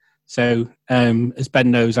So, as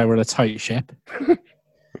Ben knows, I run a tight ship.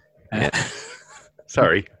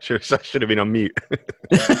 Sorry, I should have been on mute.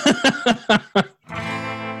 The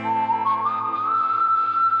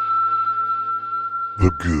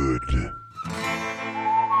good,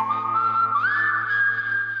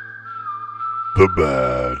 the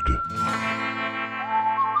bad,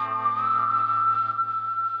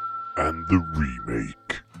 and the remake.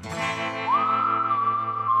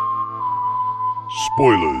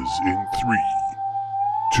 Spoilers in 3,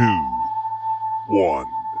 2, 1.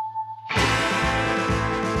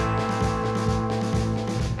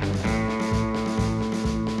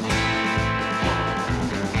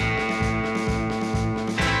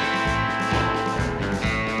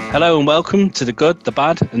 Hello and welcome to the Good, the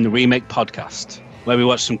Bad and the Remake podcast, where we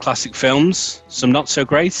watch some classic films, some not so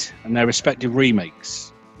great, and their respective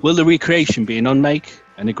remakes. Will the recreation be an unmake,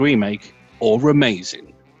 an agree-make, or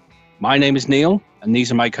amazing? My name is Neil, and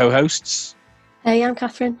these are my co-hosts. Hey, I'm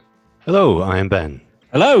Catherine. Hello, I am Ben.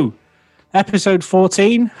 Hello, episode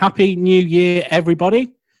 14. Happy New Year,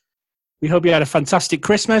 everybody. We hope you had a fantastic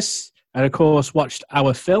Christmas and, of course, watched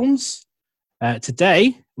our films.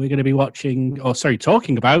 Today, we're going to be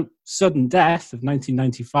talking about Sudden Death of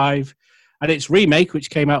 1995 and its remake, which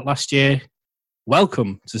came out last year.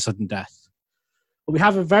 Welcome to Sudden Death. But we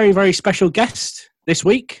have a very, very special guest this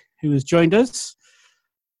week who has joined us.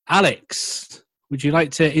 Alex, would you like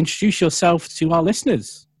to introduce yourself to our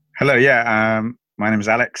listeners? Hello, my name is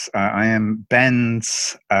Alex. I am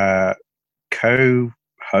Ben's co-host,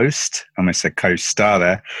 I almost said co-star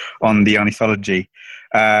there, on the Ornithology.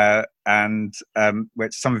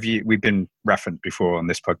 Which some of you, we've been referenced before on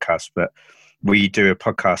this podcast, but we do a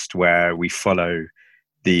podcast where we follow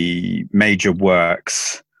the major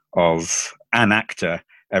works of an actor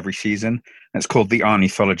every season. And it's called the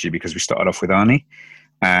Ornithology because we started off with Arnie,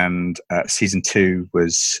 and season 2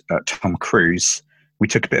 was Tom Cruise. We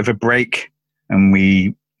took a bit of a break and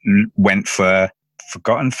we went for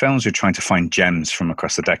forgotten films. We're trying to find gems from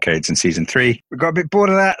across the decades in season 3. We got a bit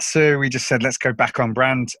bored of that, so we just said, let's go back on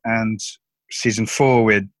brand. And season 4,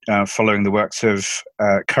 we're following the works of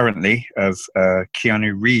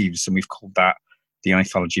Keanu Reeves, and we've called that The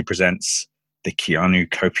Ornithology Presents the Keanu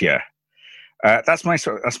Copia. That's my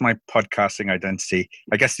podcasting identity.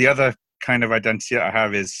 I guess the other kind of identity that I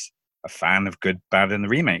have is a fan of Good, Bad and The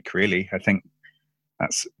Remake, really. I think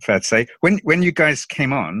that's fair to say. When you guys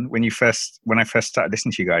came on, when I first started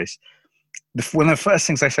listening to you guys, one of the first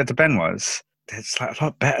things I said to Ben was, it's like a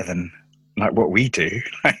lot better than like what we do.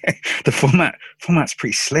 The format's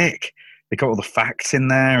pretty slick. They got all the facts in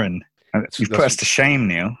there, and you've put us to shame,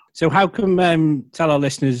 Neil. So how come, tell our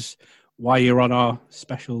listeners why you're on our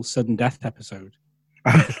special Sudden Death episode?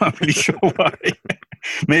 I'm not really sure why.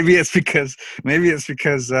 Maybe it's because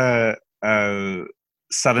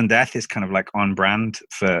Sudden Death is kind of like on brand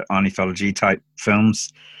for Ornithology type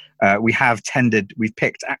films. We've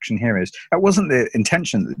picked action heroes. That wasn't the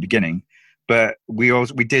intention at the beginning, but we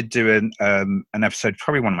did do an episode,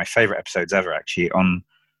 probably one of my favorite episodes ever, actually, on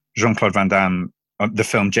Jean-Claude Van Damme, the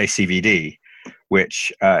film JCVD,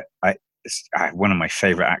 which is one of my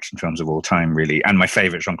favorite action films of all time, really, and my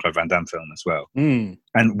favorite Jean-Claude Van Damme film as well.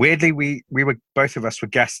 And weirdly, we were, both of us were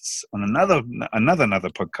guests on another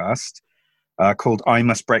podcast called I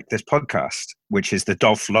Must Break This Podcast, which is the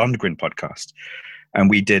Dolph Lundgren podcast. And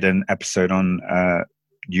we did an episode on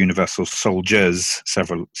Universal Soldiers,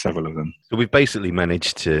 several of them. So we've basically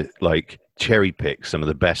managed to cherry pick some of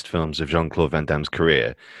the best films of Jean-Claude Van Damme's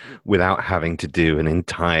career without having to do an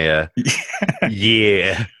entire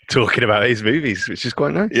year talking about his movies, which is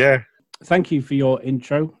quite nice. Yeah. Thank you for your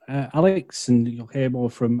intro, Alex, and you'll hear more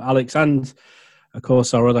from Alex and, of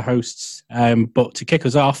course, our other hosts. But to kick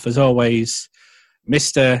us off, as always,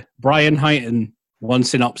 Mr. Brian Heighton, one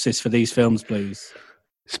synopsis for these films, please.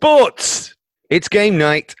 Sports! It's game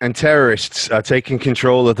night, and terrorists are taking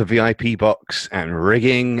control of the VIP box and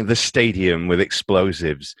rigging the stadium with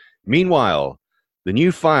explosives. Meanwhile, the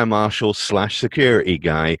new fire marshal / security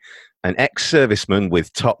guy, an ex-serviceman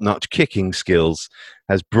with top-notch kicking skills,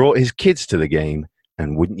 has brought his kids to the game,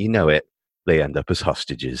 and wouldn't you know it, they end up as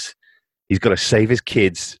hostages. He's got to save his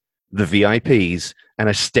kids, the VIPs, and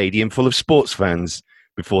a stadium full of sports fans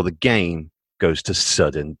before the game goes to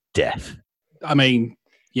sudden death. I mean,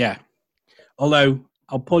 yeah. Although,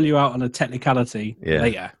 I'll pull you out on a technicality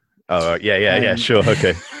later. Oh, yeah, sure,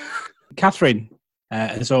 okay. Catherine,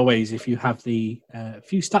 as always, if you have the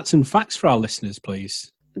few stats and facts for our listeners,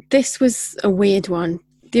 please. This was a weird one.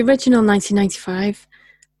 The original 1995,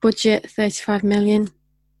 budget 35 million,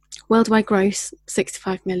 worldwide gross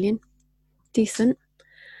 65 million. Decent.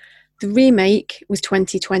 The remake was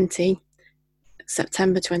 2020,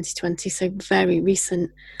 September 2020, so very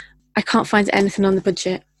recent. I can't find anything on the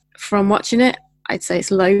budget. From watching it, I'd say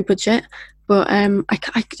it's low budget, but I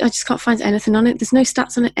just can't find anything on it. There's no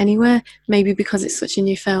stats on it anywhere, maybe because it's such a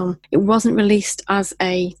new film. It wasn't released as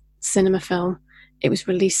a cinema film. It was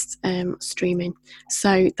released streaming.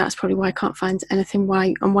 So that's probably why I can't find anything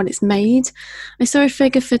on what it's made. I saw a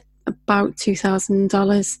figure for about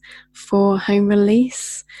 $2,000 for home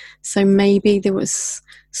release. So maybe there was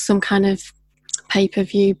some kind of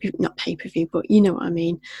pay-per-view, not pay-per-view, but you know what I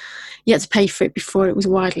mean. You had to pay for it before it was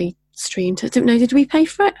widely streamed. I don't know, did we pay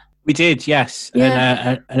for it? We did, yes.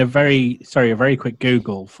 Yeah. And a very quick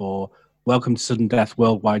Google for Welcome to Sudden Death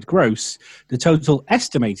worldwide gross. The total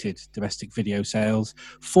estimated domestic video sales,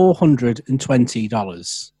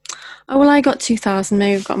 $420. Oh, well, I got 2,000.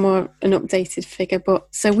 Maybe we've got an updated figure, but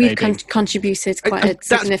so we've contributed quite a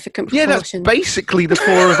significant proportion. Yeah, that's basically the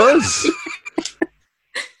four of us.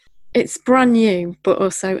 It's brand new, but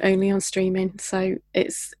also only on streaming, so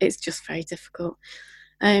it's just very difficult.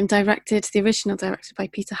 The original directed by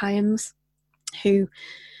Peter Hyams, who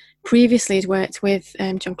previously had worked with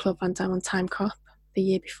Jean-Claude Van Damme on Time Cop the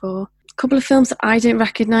year before. A couple of films that I don't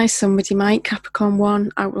recognise, somebody might: Capricorn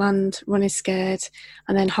 1, Outland, Running Scared,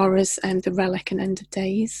 and then horrors, The Relic and End of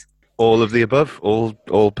Days. All of the above,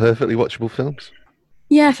 all perfectly watchable films.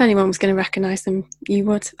 Yeah, if anyone was going to recognise them, you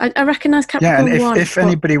would. I recognise Capricorn 1. Yeah, and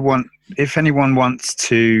if anyone wants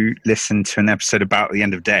to listen to an episode about the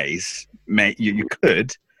End of Days, you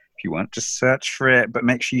could, if you want, just search for it, but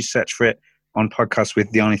make sure you search for it on Podcast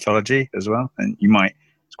with the Ornithology as well, and you might.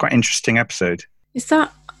 It's quite an interesting episode. Is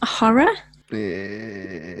that a horror?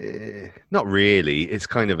 Not really. It's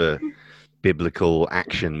kind of a biblical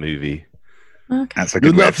action movie. Okay. That's a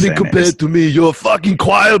good way of saying it. to me. You're a fucking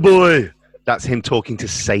choir boy. That's him talking to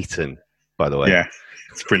Satan, by the way. Yeah,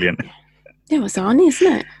 it's brilliant. It was Arnie,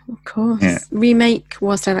 isn't it? Of course. Yeah. Remake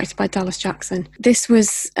was directed by Dallas Jackson. This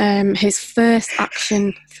was his first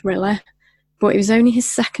action thriller, but it was only his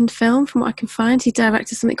second film, from what I can find. He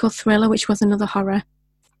directed something called Thriller, which was another horror,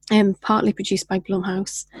 partly produced by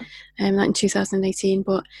Blumhouse, that in 2018.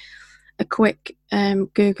 But a quick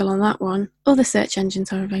Google on that one. Other search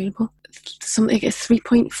engines are available. Something like a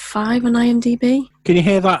 3.5 on IMDb. Can you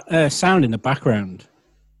hear that sound in the background?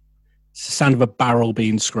 It's the sound of a barrel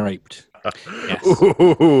being scraped. Yes.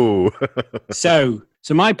 So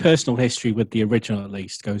my personal history with the original, at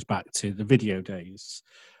least, goes back to the video days.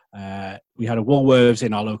 We had a Woolworths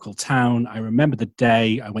in our local town. I remember the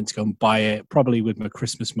day I went to go and buy it, probably with my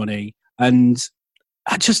Christmas money, and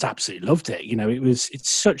I just absolutely loved it. You know,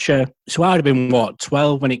 so I'd have been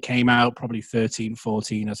 12 when it came out, probably 13,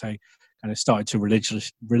 14 as I kind of started to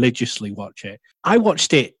religiously watch it. I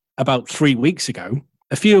watched it about 3 weeks ago.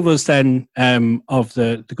 A few of us then of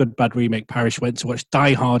the Good Bad Remake parish went to watch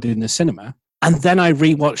Die Hard in the cinema. And then I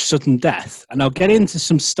rewatched Sudden Death. And I'll get into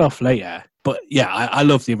some stuff later. But yeah, I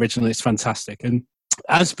love the original. It's fantastic. And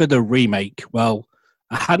as for the remake, well,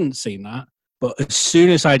 I hadn't seen that. But as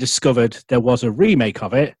soon as I discovered there was a remake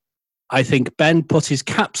of it, I think Ben put his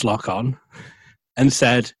caps lock on and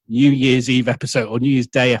said New Year's Eve episode, or New Year's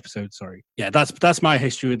Day episode, sorry. Yeah, that's my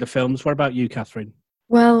history with the films. What about you, Catherine?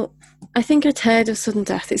 Well, I think I'd heard of Sudden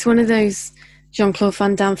Death. It's one of those Jean-Claude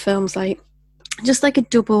Van Damme films, just like a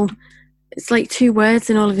double. It's like two words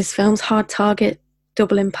in all of his films: Hard Target,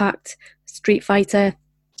 Double Impact, Street Fighter,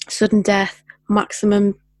 Sudden Death,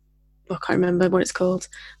 Maximum. I can't remember what it's called.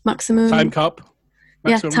 Maximum Time Cop.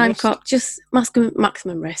 Time Risk. Cop. Just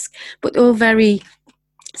maximum Risk, but all very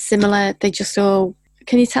similar. They just all.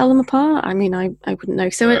 Can you tell them apart? I mean, I wouldn't know.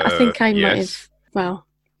 So I think I might have. Well,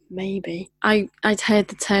 maybe I'd heard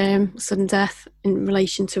the term Sudden Death in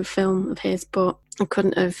relation to a film of his, but I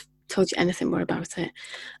couldn't have told you anything more about it.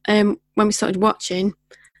 When we started watching,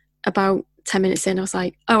 about 10 minutes in, I was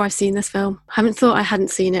like, oh, I've seen this film. I haven't thought I hadn't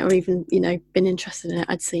seen it or even, been interested in it.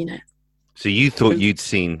 I'd seen it. So you thought you'd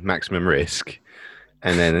seen Maximum Risk,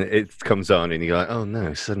 and then it comes on and you're like, oh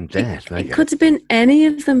no, Sudden Death. It could have been any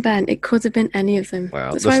of them, Ben. It could have been any of them.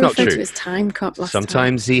 Well, that's why I not referred true. to it as Time Cop last time.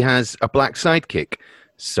 Sometimes he has a black sidekick.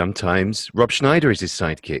 Sometimes Rob Schneider is his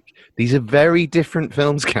sidekick. These are very different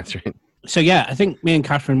films, Catherine. So yeah, I think me and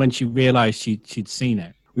Catherine, when she realised she'd seen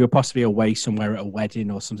it, we were possibly away somewhere at a wedding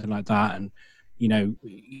or something like that, and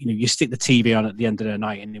you stick the TV on at the end of the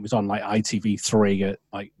night, and it was on like ITV3 at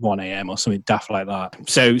like 1 a.m. or something daft like that.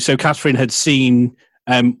 So Catherine had seen.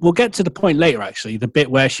 We'll get to the point later, actually, the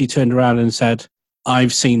bit where she turned around and said,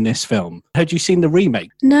 I've seen this film. Had you seen the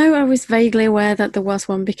remake? No, I was vaguely aware that there was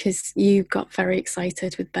one because you got very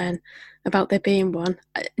excited with Ben about there being one.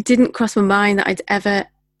 It didn't cross my mind that I'd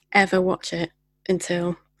ever watch it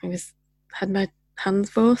until I had my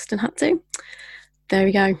hands forced and had to. There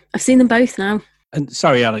we go. I've seen them both now. And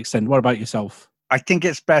sorry, Alex, then what about yourself? I think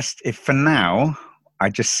it's best if, for now, I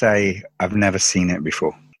just say I've never seen it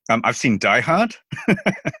before. I've seen Die Hard,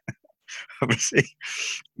 obviously.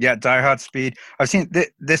 Yeah, Die Hard, Speed. I've seen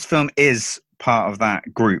this film is part of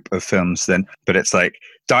that group of films then, but it's like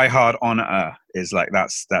Die Hard on is like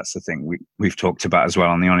that's the thing we've talked about as well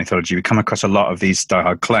on the Ornithology. We come across a lot of these Die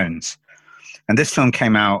Hard clones, and this film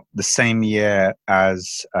came out the same year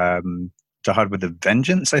as Die Hard with a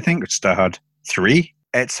Vengeance, I think, which is Die Hard 3.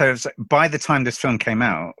 So by the time this film came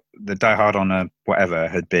out, the Die Hard on whatever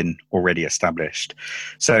had been already established.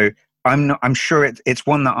 So I'm sure it's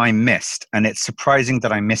one that I missed, and it's surprising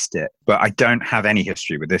that I missed it. But I don't have any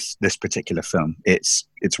history with this particular film. It's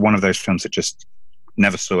one of those films that just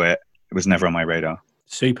never saw it. It was never on my radar.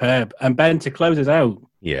 Superb. And Ben, to close us out.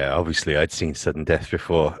 Yeah, obviously I'd seen Sudden Death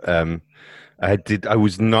before. I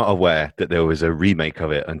was not aware that there was a remake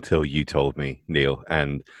of it until you told me, Neil,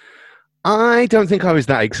 and I don't think I was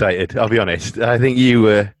that excited, I'll be honest. I think you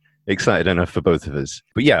were excited enough for both of us.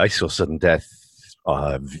 But yeah, I saw Sudden Death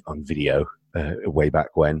on video way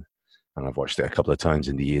back when, and I've watched it a couple of times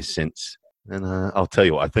in the years since. And I'll tell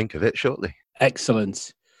you what I think of it shortly.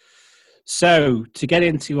 Excellent. So, to get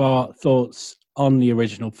into our thoughts on the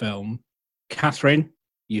original film, Catherine,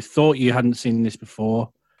 you thought you hadn't seen this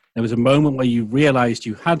before. There was a moment where you realised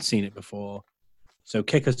you had seen it before. So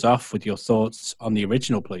kick us off with your thoughts on the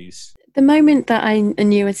original, please. The moment that I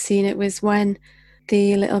knew I'd seen it was when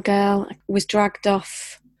the little girl was dragged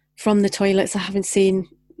off from the toilets. I haven't seen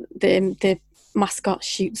the mascot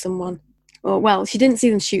shoot someone. Well, she didn't see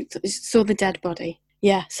them shoot. She saw the dead body.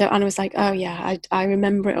 Yeah, so Anna was like, oh yeah, I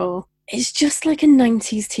remember it all. It's just like a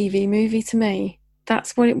 90s TV movie to me.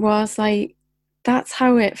 That's what it was. Like, that's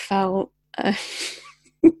how it felt.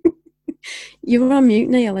 You were on mute,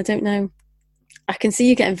 Neil. I don't know. I can see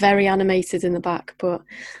you getting very animated in the back, but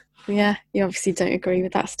yeah, you obviously don't agree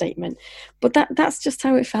with that statement. But that's just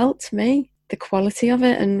how it felt to me. The quality of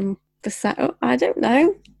it and the setup, I don't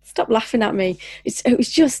know. Stop laughing at me. It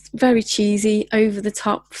was just very cheesy, over the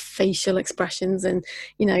top facial expressions and,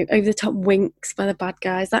 over the top winks by the bad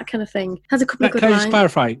guys, that kind of thing. Has a couple of good lines. Can I just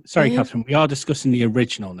clarify? Sorry, yeah. Catherine, we are discussing the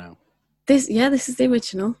original now. This is the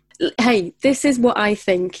original. Hey, this is what I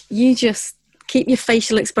think. You just keep your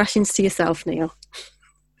facial expressions to yourself, Neil.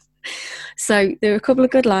 So there were a couple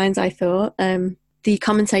of good lines, I thought. The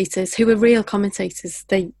commentators, who were real commentators,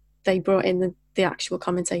 they brought in the actual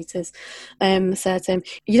commentators, said,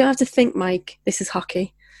 you don't have to think, Mike, this is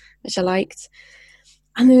hockey, which I liked.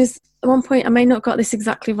 And there was, at one point, I may not have got this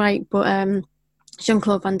exactly right, but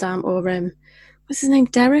Jean-Claude Van Damme, or what's his name,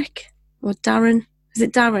 Derek? Or Darren? Is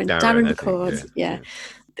it Darren? Darren McCord, yeah.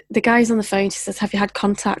 The guy's on the phone, he says, have you had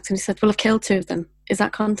contact? And he said, well, I've killed 2 of them. Is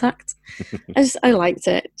that contact? I liked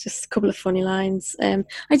it. Just a couple of funny lines. I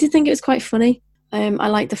did think it was quite funny. I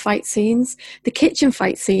liked the fight scenes. The kitchen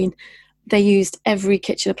fight scene, they used every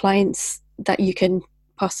kitchen appliance that you can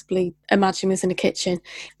possibly imagine was in a kitchen.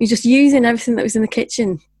 You're just using everything that was in the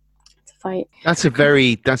kitchen to fight. That's a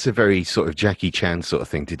very sort of Jackie Chan sort of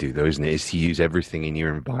thing to do, though, isn't it? Is to use everything in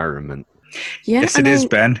your environment. Yeah, yes, it is,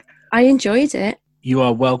 Ben. I enjoyed it. You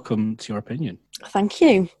are welcome to your opinion. Thank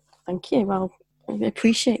you. Well, I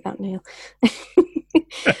appreciate that, Neil.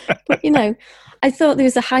 But, I thought there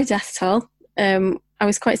was a high death toll. I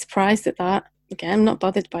was quite surprised at that. Again, I'm not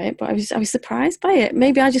bothered by it, but I was surprised by it.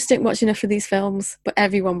 Maybe I just didn't watch enough of these films, but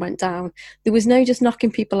everyone went down. There was no just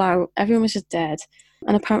knocking people out. Everyone was just dead.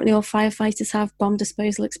 And apparently all firefighters have bomb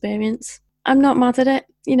disposal experience. I'm not mad at it.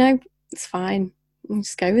 It's fine. I'll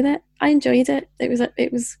just go with it. I enjoyed it. It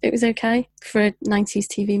was okay for a 90s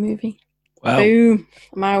TV movie. Well, boom,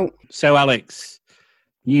 I'm out. So, Alex,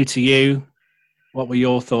 new to you. What were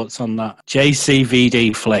your thoughts on that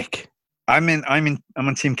JCVD flick? I'm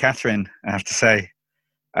on Team Catherine, I have to say.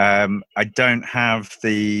 I don't have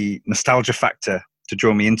the nostalgia factor to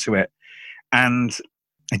draw me into it. And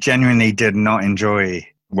I genuinely did not enjoy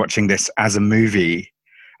watching this as a movie,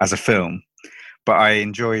 as a film. But I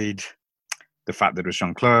enjoyed the fact that it was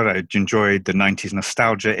Jean-Claude. I enjoyed the 90s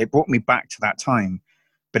nostalgia. It brought me back to that time.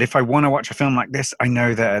 But if I want to watch a film like this, I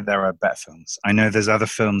know that there are better films. I know there's other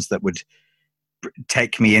films that would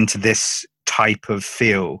take me into this type of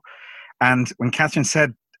feel. And when Catherine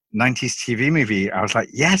said 90s TV movie, I was like,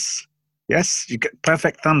 yes, you get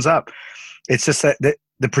perfect thumbs up. It's just that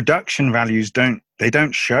the production values don't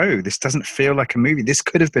show. This doesn't feel like a movie. This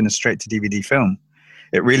could have been a straight to DVD film.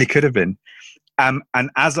 It really could have been. And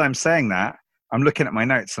as I'm saying that, I'm looking at my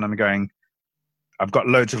notes and I'm going, I've got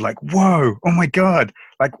loads of like, whoa, oh my God,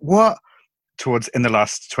 like what? In the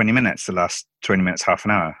last 20 minutes, half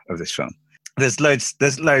an hour of this film. There's loads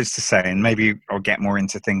to say, and maybe I'll get more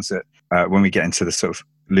into things that when we get into the sort of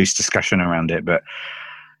loose discussion around it. But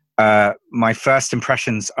my first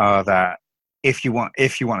impressions are that if you want a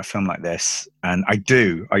film like this, and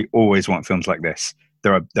I always want films like this.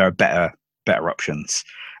 There are better options,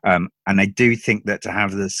 and I do think that to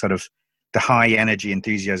have the sort of the high energy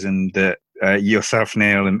enthusiasm that yourself,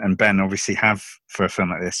 Neil, and Ben obviously have for a film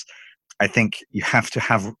like this, I think you have to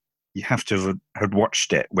have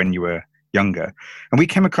watched it when you were younger. And we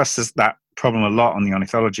came across that problem a lot on the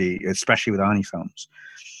Ornithology, especially with Arnie films,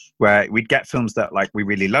 where we'd get films that like we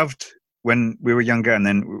really loved when we were younger, and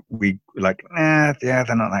then we were like, yeah,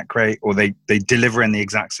 they're not that great, or they deliver in the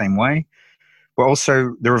exact same way. But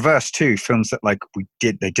also the reverse too, films that like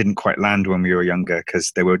they didn't quite land when we were younger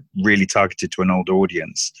because they were really targeted to an older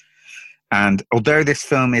audience. And although this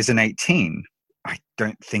film is an 18, I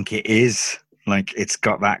don't think it is. Like it's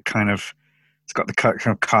got the kind of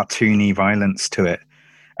cartoony violence to it.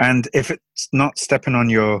 And if it's not stepping on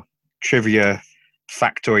your trivia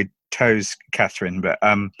factoid toes, Catherine, but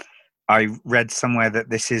I read somewhere that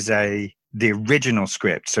this is the original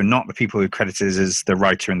script, so not the people who credited as the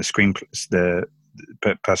writer and the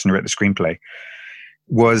person who wrote the screenplay,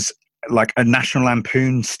 was like a National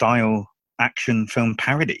Lampoon style action film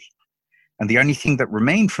parody. And the only thing that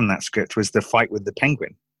remained from that script was the fight with the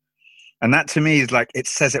penguin. And that to me is like, it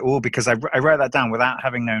says it all, because I wrote that down without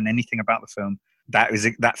having known anything about the film.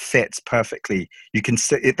 That fits perfectly. You can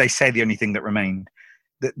they say the only thing that remained.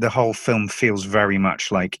 The whole film feels very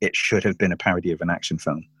much like it should have been a parody of an action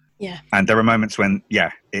film. Yeah. And there are moments when,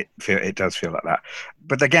 it does feel like that.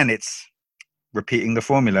 But again, it's repeating the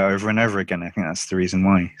formula over and over again. I think that's the reason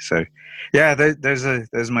why. So, yeah, those are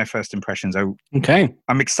my first impressions. Okay.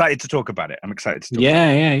 I'm excited to talk about it.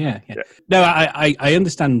 Yeah. No, I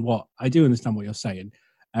understand I do understand what you're saying.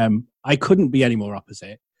 I couldn't be any more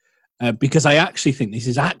opposite because I actually think this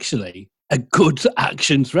is actually a good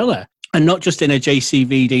action thriller, and not just in a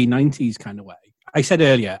JCVD 90s kind of way. I said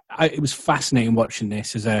earlier, it was fascinating watching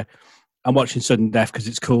this I'm watching Sudden Death because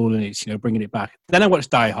it's cool and it's, bringing it back. Then I watched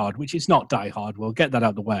Die Hard, which is not Die Hard. We'll get that out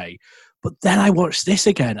of the way. But then I watched this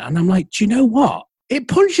again and I'm like, do you know what? It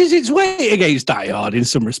punches its weight against Die Hard in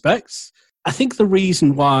some respects. I think the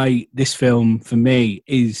reason why this film for me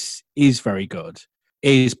is very good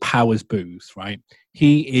is Powers Booth, right?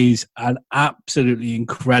 He is an absolutely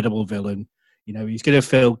incredible villain. He's going to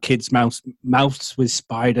fill kids' mouths with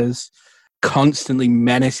spiders, constantly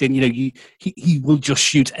menacing. He will just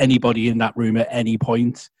shoot anybody in that room at any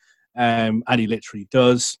point, and he literally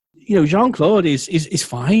does. Jean-Claude is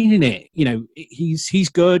fine in it. He's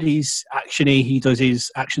good. He's actiony. He does his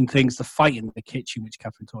action things. The fight in the kitchen, which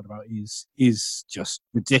Catherine talked about, is just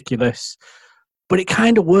ridiculous. But it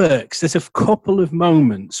kind of works. There's a couple of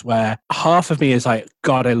moments where half of me is like,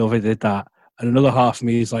 God, I love it, did that. And another half of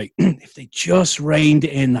me is like, if they just reined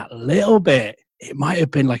it in that little bit, it might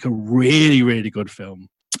have been like a really, really good film.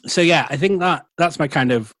 So yeah, I think that's my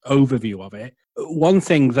kind of overview of it. One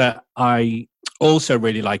thing that I also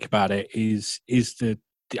really like about it is the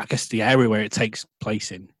area where it takes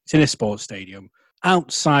place in. It's in a sports stadium.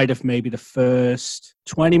 Outside of maybe the first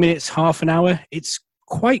 20 minutes, half an hour, it's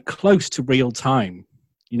quite close to real time.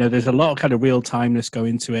 There's a lot of kind of real timeness go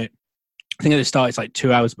into it. I think at the start it's like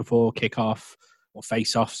 2 hours before kickoff or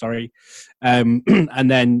face off, sorry. And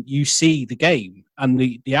then you see the game and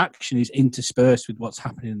the action is interspersed with what's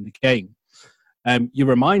happening in the game. You're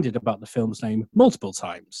reminded about the film's name multiple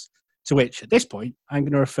times, to which at this point I'm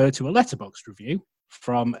going to refer to a Letterboxd review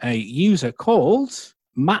from a user called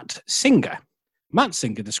Matt Singer. Matt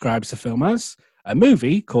Singer describes the film as a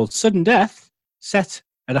movie called Sudden Death set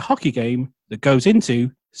at a hockey game that goes into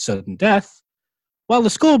sudden death, while the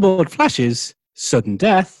scoreboard flashes sudden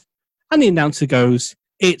death, and the announcer goes,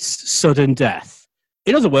 it's sudden death.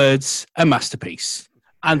 In other words, a masterpiece.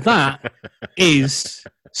 And that is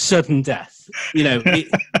sudden death.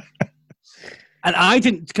 And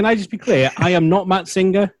can I just be clear? I am not Matt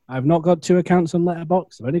Singer. I've not got 2 accounts on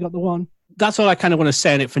Letterboxd. I've only got the one. That's all I kind of want to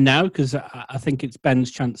say on it for now, because I think it's Ben's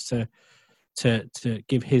chance to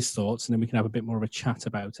give his thoughts, and then we can have a bit more of a chat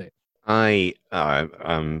about it.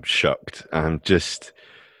 I'm shocked.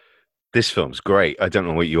 This film's great. I don't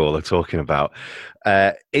know what you all are talking about.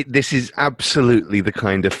 This is absolutely the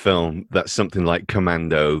kind of film that something like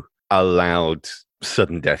Commando allowed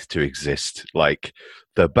sudden death to exist. Like,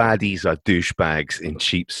 the baddies are douchebags in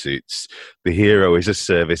cheap suits. The hero is a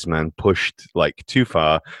serviceman pushed like too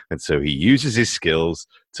far, and so he uses his skills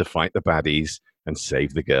to fight the baddies and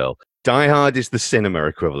save the girl. Die Hard is the cinema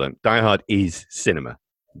equivalent. Die Hard is cinema.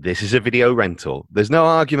 This is a video rental. There's no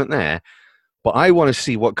argument there. But I want to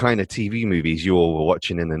see what kind of TV movies you all were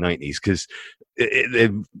watching in the 90s, because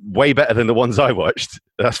they're way better than the ones I watched.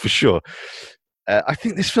 That's for sure. I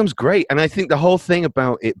think this film's great. And I think the whole thing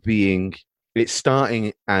about it's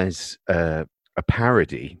starting as a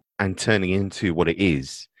parody and turning into what it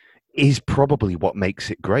is probably what makes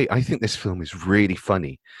it great. I think this film is really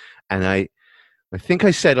funny. And I think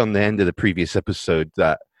I said on the end of the previous episode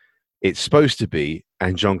that it's supposed to be,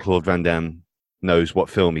 and Jean-Claude Van Damme knows what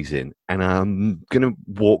film he's in. And I'm going to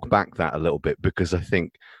walk back that a little bit, because I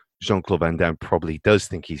think Jean-Claude Van Damme probably does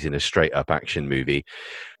think he's in a straight-up action movie.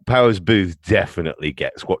 Powers Booth definitely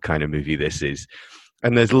gets what kind of movie this is.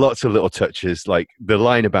 And there's lots of little touches, like the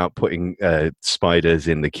line about putting spiders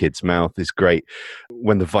in the kid's mouth is great.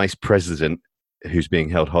 When the vice president, who's being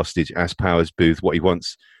held hostage, asks Powers Booth what he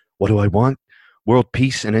wants. What do I want? World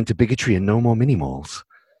peace and end to bigotry and no more mini-malls.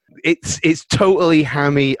 It's totally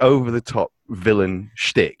hammy, over-the-top villain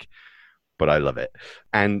shtick, but I love it.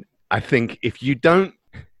 And I think if you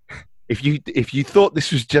thought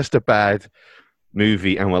this was just a bad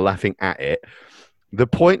movie and were laughing at it, the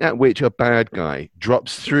point at which a bad guy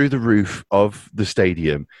drops through the roof of the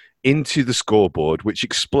stadium into the scoreboard, which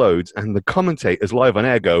explodes, and the commentators live on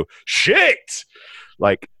air go, "Shit!"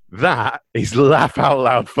 Like, that is laugh out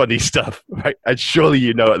loud funny stuff, right? And surely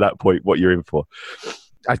you know at that point what you're in for.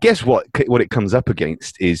 I guess what it comes up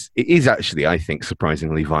against it is actually, I think,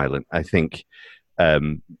 surprisingly violent. I think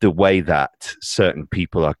the way that certain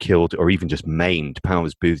people are killed or even just maimed,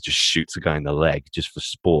 Powers Booth just shoots a guy in the leg just for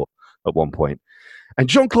sport at one point. And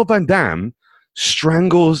Jean-Claude Van Damme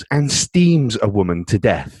strangles and steams a woman to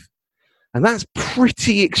death. And that's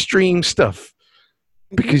pretty extreme stuff.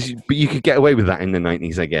 But you could get away with that in the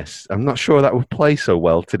 90s, I guess. I'm not sure that would play so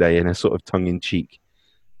well today in a sort of tongue-in-cheek.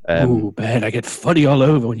 Oh, Ben, I get funny all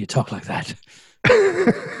over when you talk like that.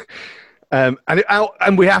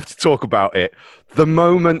 And we have to talk about it. The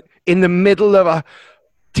moment in the middle of a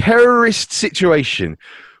terrorist situation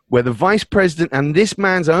where the vice president and this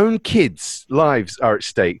man's own kids' lives are at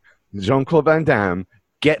stake, Jean-Claude Van Damme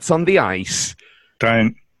gets on the ice.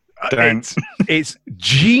 Don't. It's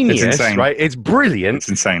genius, it's right? It's brilliant. It's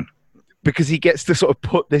insane. Because he gets to sort of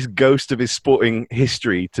put this ghost of his sporting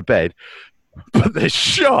history to bed. But the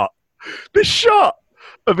shot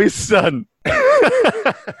of his son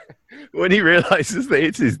when he realizes that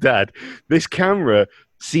it's his dad, this camera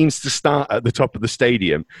seems to start at the top of the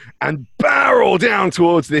stadium and barrel down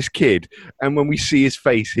towards this kid. And when we see his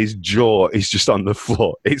face, his jaw is just on the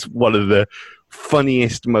floor. It's one of the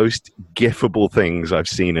funniest, most gifable things I've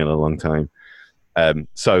seen in a long time.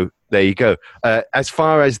 So there you go. As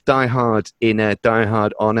far as Die Hard in a Die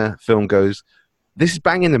Hard honor film goes, this is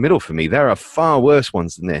bang in the middle for me. There are far worse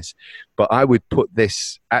ones than this, but I would put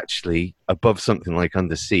this actually above something like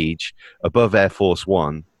Under Siege, above Air Force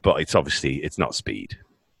One, but it's not Speed,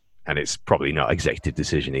 and it's probably not Executive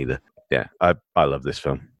Decision either. Yeah, I love this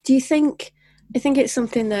film. Do you think, I think it's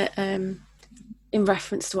something that, in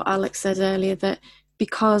reference to what Alex said earlier, that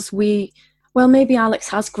because maybe Alex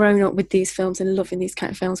has grown up with these films and loving these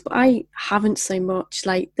kind of films, but I haven't so much.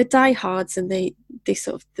 Like the Die Hards and the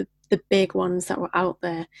sort of the big ones that were out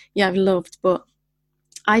there, yeah, I've loved, but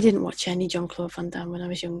I didn't watch any Jean-Claude Van Damme when I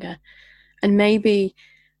was younger. And maybe,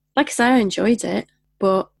 like I say, I enjoyed it,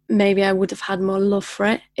 but maybe I would have had more love for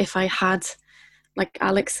it if I had, like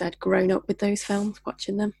Alex said, grown up with those films,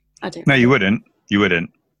 watching them. I don't know. You wouldn't.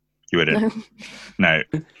 No.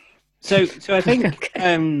 So I think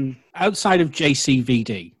outside of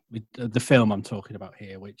JCVD, with the film I'm talking about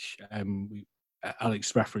here, which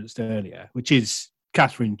Alex referenced earlier, which is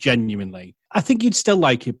Catherine, genuinely, I think you'd still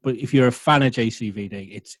like it, but if you're a fan of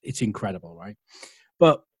JCVD, it's incredible, right?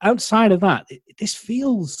 But outside of that, this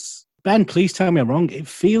feels, Ben, please tell me I'm wrong, it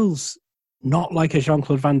feels not like a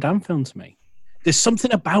Jean-Claude Van Damme film to me. There's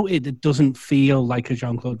something about it that doesn't feel like a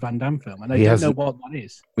Jean-Claude Van Damme film, and I don't know what that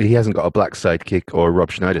is. He hasn't got a black sidekick or a Rob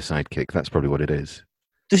Schneider sidekick. That's probably what it is.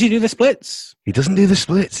 Does he do the splits? He doesn't do the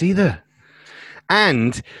splits either.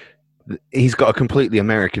 And he's got a completely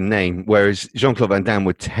American name, whereas Jean-Claude Van Damme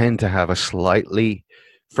would tend to have a slightly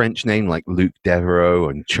French name like Luc Devereaux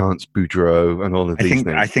and Chance Boudreau and all of these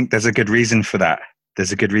names. I think there's a good reason for that.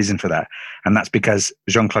 And that's because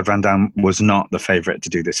Jean-Claude Van Damme was not the favorite to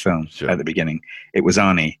do this film at the beginning. It was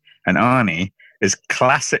Arnie. And Arnie is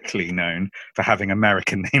classically known for having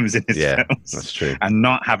American names in his films. That's true. And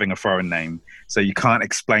not having a foreign name. So you can't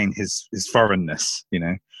explain his foreignness, you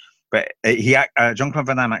know. But Jean-Claude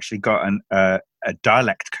Van Damme actually got a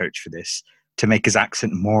dialect coach for this to make his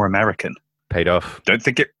accent more American. Paid off. Did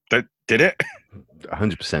it?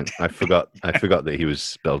 100%. I forgot that he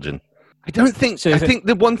was Belgian. I don't think. So I think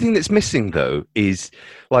the one thing that's missing though is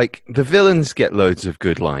like the villains get loads of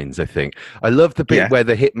good lines. I think I love the bit Yeah. where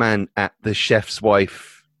the hitman at the chef's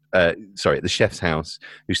wife, the chef's house,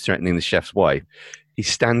 who's threatening the chef's wife, he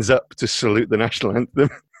stands up to salute the national anthem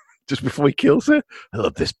just before he kills her. I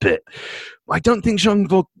love this bit. I don't think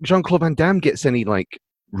Jean-Claude Van Damme gets any like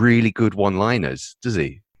really good one-liners, does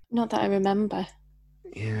he? Not that I remember.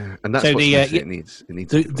 Yeah, and that's So what's the, missing. It needs.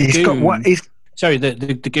 the, a good the He's got goon, what? He's sorry, the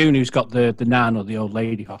goon who's got the nan or the old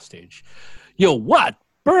lady hostage. Yo, what?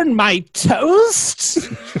 Burn my toast?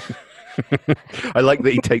 I like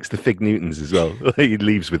that he takes the Fig Newtons as well. He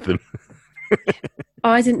leaves with them. Oh,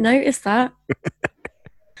 I didn't notice that.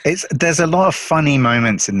 there's a lot of funny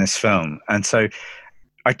moments in this film, and so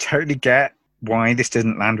I totally get why this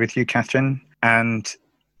didn't land with you, Catherine. And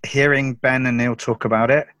hearing Ben and Neil talk about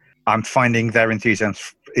it, I'm finding their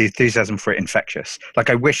enthusiasm for it infectious. Like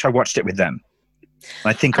I wish I watched it with them.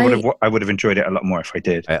 I think I would have enjoyed it a lot more if I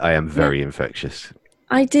did. I am very infectious.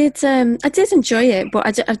 I did enjoy it, but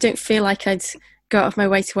I don't feel like I'd go out of my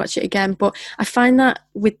way to watch it again. But I find that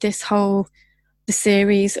with the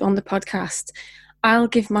series on the podcast, I'll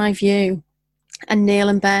give my view, and Neil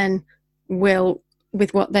and Ben will,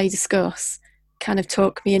 with what they discuss, kind of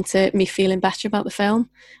talk me into me feeling better about the film.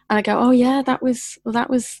 And I go, oh yeah, that was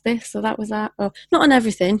this, or that was that. Or not on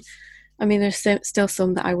everything. I mean, there's still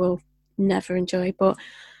some that I will never enjoy, but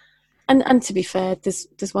and to be fair,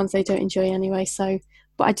 there's ones they don't enjoy anyway. So,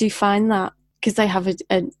 but I do find that because they have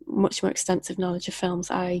a much more extensive knowledge of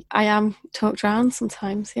films, I am talked around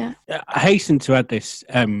sometimes. Yeah. I hasten to add this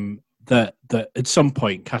that at some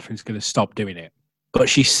point Catherine's going to stop doing it, but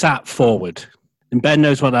she sat forward, and Ben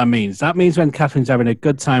knows what that means. That means when Catherine's having a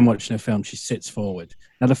good time watching a film, she sits forward.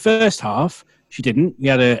 Now the first half she didn't. We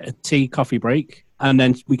had a tea coffee break, and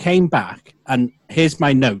then we came back, and here's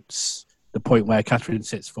my notes. The point where Catherine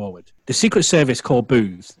sits forward. The Secret Service call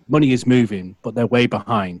Booth. Money is moving, but they're way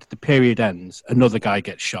behind. The period ends. Another guy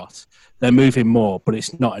gets shot. They're moving more, but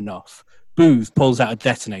it's not enough. Booth pulls out a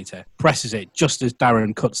detonator, presses it just as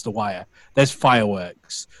Darren cuts the wire. There's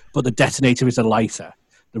fireworks, but the detonator is a lighter.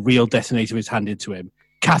 The real detonator is handed to him.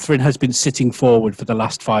 Catherine has been sitting forward for the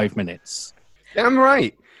last 5 minutes. Damn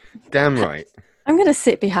right. Damn right. I'm going to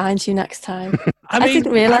sit behind you next time. I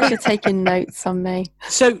didn't realise you're taking notes on me.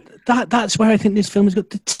 So that's where I think this film has got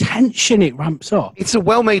the tension it ramps up. It's a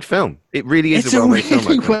well-made film. It really is It's a well-made film. It's a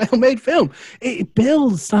really well-made film. It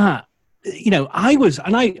builds that. I watched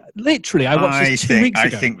this 2 weeks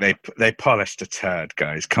ago. I think they polished a turd,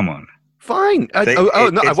 guys. Come on. Fine.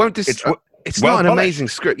 I won't. It's not an polished. amazing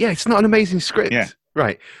script. Yeah, it's not an amazing script. Yeah.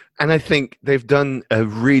 Right. And I think they've done a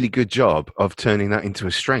really good job of turning that into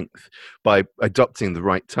a strength by adopting the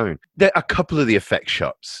right tone. A couple of the effect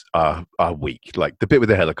shots are weak. Like the bit with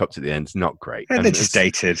the helicopter at the end is not great. They're just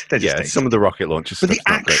dated. Some of the rocket launches. But the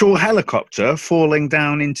actual helicopter falling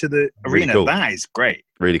down into the Really arena, cool. that is great.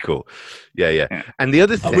 Really cool. Yeah. And the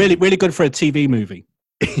other thing, Really, really good for a TV movie.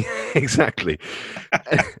 exactly.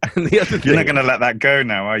 And the other thing, You're not going to let that go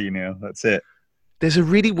now, are you, Neil? That's it. there's a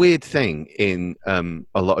really weird thing in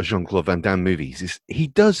a lot of Jean-Claude Van Damme movies is he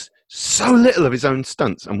does so little of his own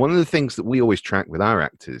stunts. And one of the things that we always track with our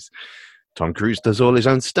actors, Tom Cruise does all his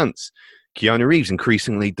own stunts. Keanu Reeves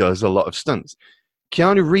increasingly does a lot of stunts.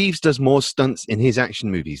 Keanu Reeves does more stunts in his action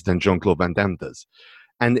movies than Jean-Claude Van Damme does.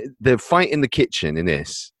 And the fight in the kitchen in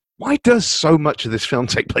this, why does so much of this film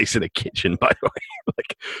take place in a kitchen, by the way?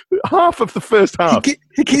 Like half of the first half.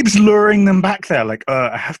 He keeps luring them back there, like,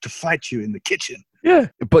 I have to fight you in the kitchen. Yeah.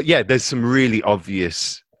 But yeah, there's some really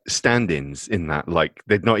obvious stand-ins in that. Like,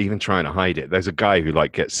 they're not even trying to hide it. There's a guy who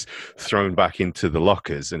like gets thrown back into the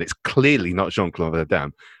lockers, and it's clearly not Jean-Claude Van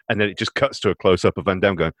Damme. And then it just cuts to a close-up of Van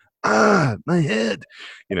Damme going, my head,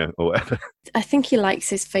 or whatever. I think he likes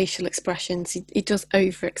his facial expressions. He does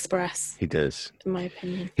over-express. He does. In my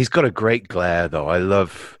opinion. He's got a great glare, though. I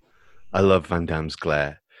love Van Damme's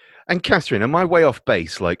glare. And Catherine, am I way off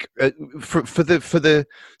base? Like for the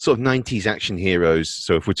sort of 90s action heroes.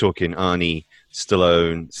 So if we're talking Arnie,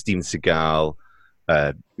 Stallone, Steven Seagal,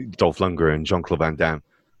 Dolph Lundgren, Jean-Claude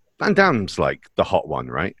Van Damme's like the hot one,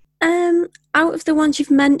 right? Out of the ones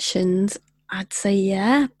you've mentioned, I'd say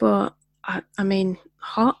yeah, but I mean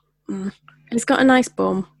hot. He's got a nice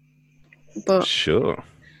bum, but Sure.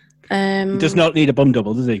 He does not need a bum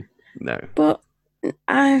double, does he? No. But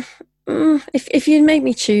if you'd make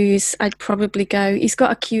me choose, I'd probably go. He's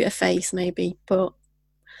got a cuter face, maybe, but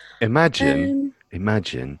Imagine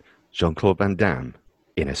Jean-Claude Van Damme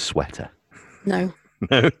in a sweater. no,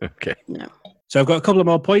 No? Okay. no. So I've got a couple of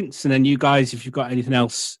more points, and then you guys, if you've got anything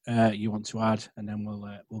else you want to add, and then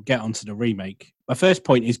we'll get onto the remake. My first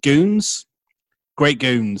point is goons. Great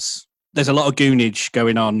goons. there's a lot of goonage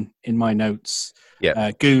going on in my notes.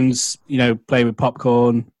 Yeah. Goons, playing with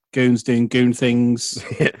popcorn. Goons doing goon things.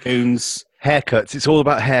 Goons. Haircuts. It's all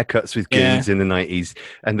about haircuts with goons Yeah. in the 90s.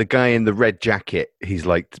 And the guy in the red jacket, he's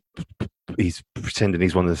pretending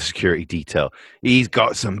he's one of the security detail. He's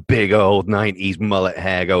got some big old 90s mullet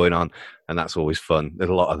hair going on. And that's always fun. There's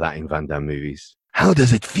a lot of that in Van Damme movies. How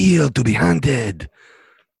does it feel to be hunted?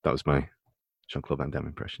 That was my Jean-Claude Van Damme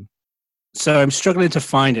impression. So I'm struggling to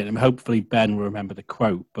find it, and hopefully Ben will remember the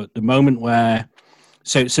quote. But the moment where...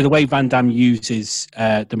 So the way Van Damme uses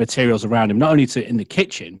the materials around him, not only in the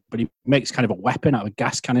kitchen, but he makes kind of a weapon out of a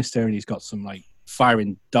gas canister, and he's got some like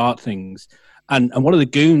firing dart things. And one of the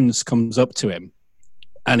goons comes up to him,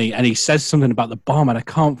 and he says something about the bomb, and I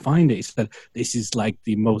can't find it. He said, "This is like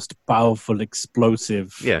the most powerful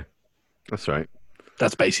explosive." Yeah, that's right.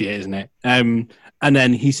 That's basically it, isn't it? And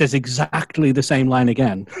then he says exactly the same line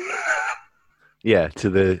again. Yeah,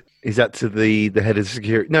 is that to the head of the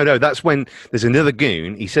security? No, that's when there's another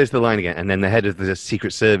goon. He says the line again, and then the head of the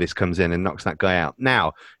Secret Service comes in and knocks that guy out.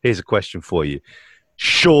 Now, here's a question for you.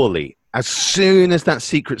 Surely, as soon as that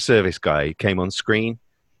Secret Service guy came on screen,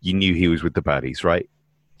 you knew he was with the baddies, right?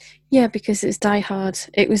 Yeah, because it's Die Hard.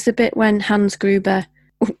 It was the bit when Hans Gruber,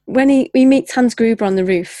 when he meets Hans Gruber on the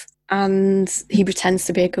roof and he pretends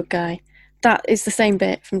to be a good guy. That is the same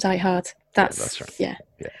bit from Die Hard. That's right. Yeah.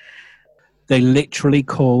 They literally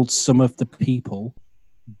called some of the people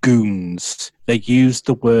goons. They used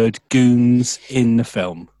the word goons in the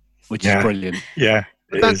film, which is brilliant. Yeah.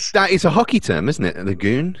 That is a hockey term, isn't it? The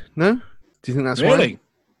goon? No? Do you think that's really?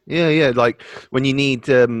 Why? Yeah. Like when you need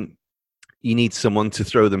someone to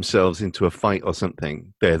throw themselves into a fight or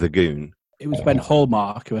something, they're the goon. It was when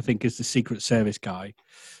Hallmark, who I think is the Secret Service guy,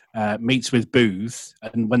 meets with Booth,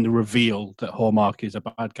 and when they reveal that Hallmark is a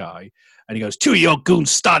bad guy, and he goes, "Two of your goons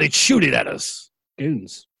started shooting at us."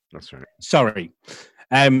 Goons. That's right. Sorry.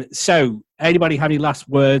 So, anybody have any last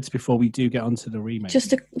words before we do get onto the remake?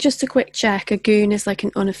 Just a quick check. A goon is like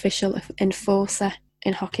an unofficial enforcer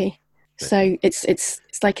in hockey. So it's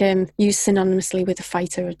like used synonymously with a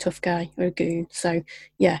fighter, a tough guy, or a goon. So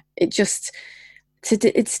yeah, it's to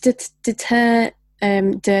deter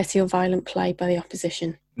dirty or violent play by the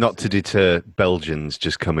opposition. Not to deter Belgians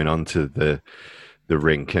just coming onto the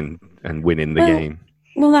rink and winning the game.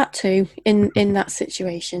 Well, that too, in that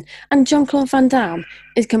situation. And Jean-Claude Van Damme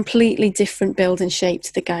is completely different build and shape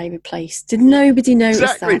to the guy he replaced. Did nobody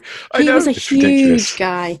notice that? He was a huge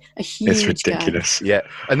guy. It's ridiculous. Guy. Yeah,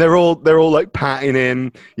 and they're all like patting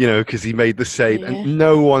him, because he made the save, and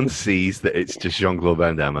no one sees that it's just Jean-Claude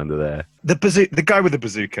Van Damme under there. The guy with the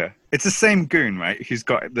bazooka. It's the same goon, right? Who's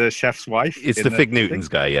got the chef's wife. It's the Fig Newtons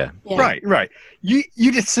guy, yeah. Right.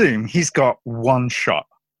 You'd assume he's got one shot.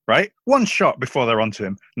 Right? One shot before they're onto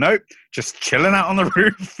him. Nope. Just chilling out on the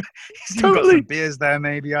roof. He's got some beers there,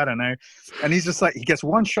 maybe. I don't know. And he's just like, he gets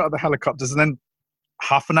one shot of the helicopters, and then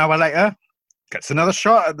half an hour later, gets another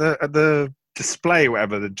shot at the display,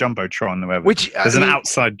 whatever, the Jumbotron, or whatever. Which there's an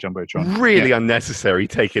outside Jumbotron. Really unnecessary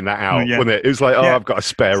taking that out, wasn't it? It was like, I've got a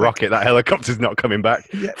spare rocket. That helicopter's not coming back.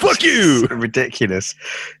 Yeah, fuck you! Ridiculous.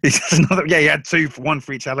 He had two, one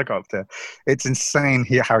for each helicopter. It's insane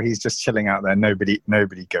how he's just chilling out there. Nobody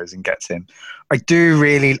goes and gets him. I did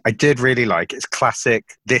really like, it's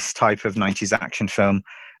classic, this type of 90s action film.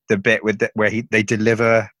 The bit where they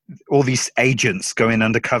deliver all these agents going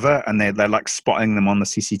undercover, and they're like spotting them on the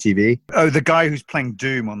CCTV. Oh, the guy who's playing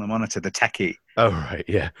Doom on the monitor, the techie. Oh, right,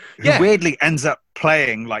 yeah. Who weirdly ends up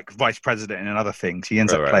playing like vice president and other things. He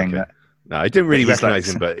ends up playing that. No, I didn't really recognize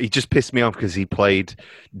him, but he just pissed me off because he played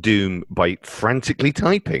Doom by frantically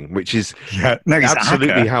typing, which is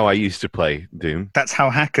absolutely how I used to play Doom. That's how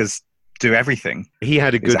hackers do everything. He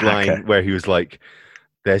had a good line where he was like,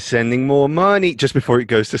 "They're sending more money," just before it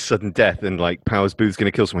goes to sudden death, and like Powers Booth's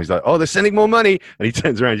going to kill someone. He's like, "Oh, they're sending more money," and he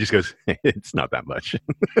turns around and just goes, "It's not that much."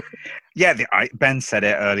 Yeah, Ben said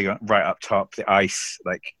it earlier, right up top. The ice,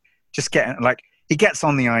 like, just getting like he gets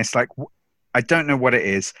on the ice, like I don't know what it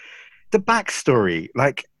is. The backstory,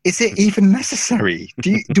 like, is it even necessary?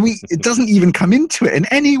 Do we? It doesn't even come into it in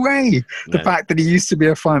any way. The fact that he used to be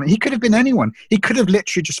a fireman, he could have been anyone. He could have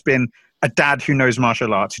literally just been a dad who knows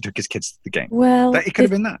martial arts who took his kids to the game. Well, it could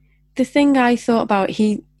have been that. The thing I thought about,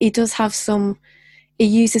 he does have some. He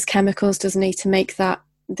uses chemicals, doesn't he, to make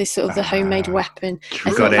this sort of the homemade weapon.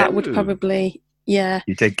 I thought that would probably, You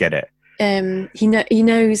did get it. He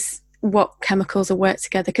knows what chemicals will work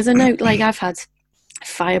together, because I know, like, I've had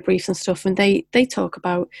fire briefs and stuff, and they talk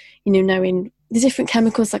about knowing the different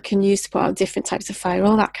chemicals that can use to put out different types of fire,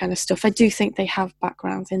 all that kind of stuff. I do think they have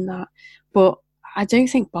background in that, but I don't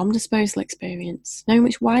think bomb disposal experience. Knowing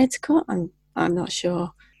which wire to cut, I'm not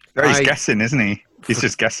sure. Oh, he's guessing, isn't he? He's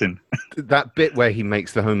just guessing. That bit where he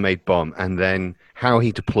makes the homemade bomb and then how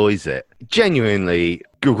he deploys it, genuinely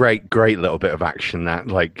great little bit of action. That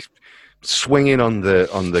like swinging on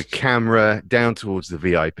the camera down towards the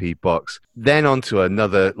VIP box, then onto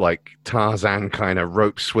another like Tarzan kind of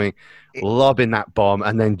rope swing, lobbing that bomb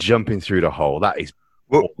and then jumping through the hole. That is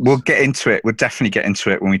we'll get into it. We'll definitely get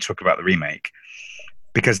into it when we talk about the remake,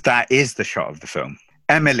 because that is the shot of the film.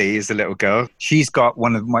 Emily is the little girl. She's got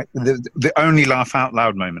one of the only laugh out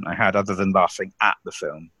loud moment I had, other than laughing at the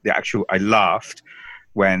film. I laughed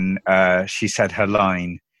when she said her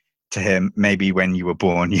line to him, maybe when you were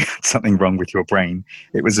born, you had something wrong with your brain.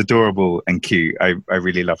 It was adorable and cute. I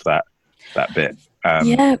really love that bit.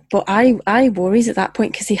 Yeah, but I worries at that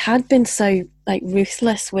point because he had been so like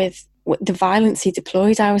ruthless with the violence he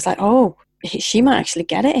deployed. I was like, oh, she might actually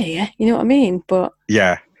get it here. You know what I mean? But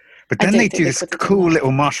yeah. But then they do this cool that.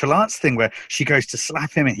 little martial arts thing where she goes to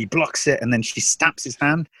slap him and he blocks it and then she stabs his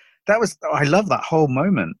hand. I love that whole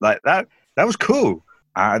moment. Like that was cool.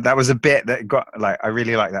 That was a bit that got like, I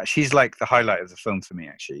really like that. She's like the highlight of the film for me,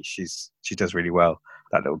 actually. She does really well,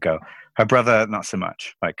 that little girl. Her brother, not so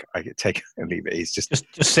much. Like I could take it and leave it. He's just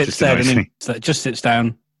sits there and just sits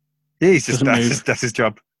down. Yeah, that's his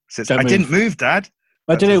job. I didn't move, Dad.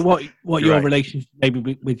 I don't know what your relationship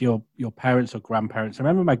maybe with your parents or grandparents. I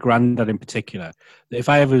remember my granddad in particular, that if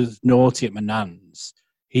I ever was naughty at my nan's,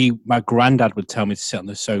 my granddad would tell me to sit on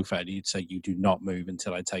the sofa and he'd say, "You do not move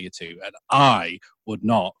until I tell you to." And I would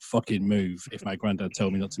not fucking move if my granddad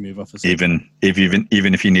told me not to move off the sofa. Even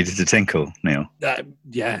if you needed to tinkle, Neil.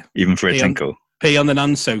 Yeah. Even for a tinkle. Pee on the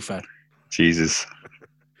nan's sofa. Jesus.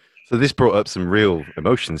 So this brought up some real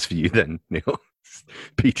emotions for you then, Neil.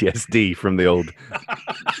 PTSD from the old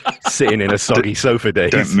sitting in a soggy sofa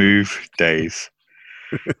days. Don't move days.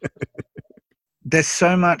 There's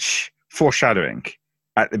so much foreshadowing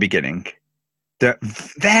at the beginning that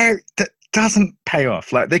doesn't pay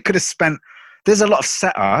off. Like they could have spent. There's a lot of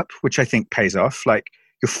setup, which I think pays off. Like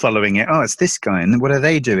you're following it. Oh, it's this guy, and what are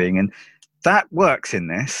they doing? And that works in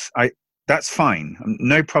this. That's fine.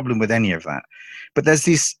 No problem with any of that. But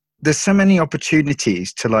there's so many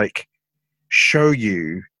opportunities to like show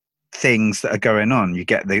you things that are going on. You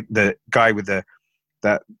get the guy with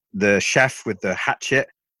the chef with the hatchet,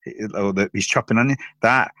 or he's chopping onion.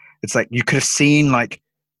 That it's like you could have seen like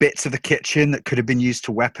bits of the kitchen that could have been used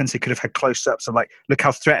to weapons. They could have had close-ups of like, look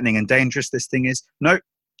how threatening and dangerous this thing is. Nope,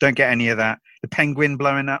 don't get any of that. The penguin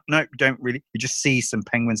blowing up. Nope, don't really. You just see some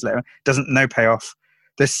penguins later. No payoff.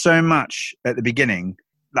 There's so much at the beginning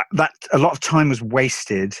that a lot of time was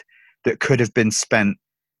wasted that could have been spent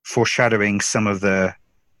foreshadowing some of the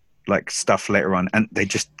like stuff later on, and they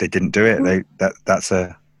didn't do it. There's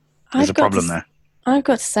a problem there. I've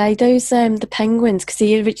got to say those the penguins, because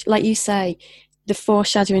he, like you say, the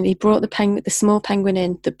foreshadowing. He brought the small penguin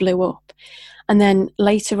in that blew up, and then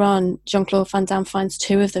later on, Jean-Claude Van Damme finds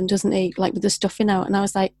two of them, doesn't he? Like with the stuffing out, and I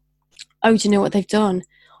was like, oh, do you know what they've done?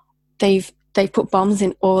 They've put bombs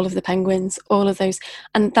in all of the penguins, all of those,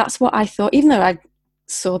 and that's what I thought. Even though I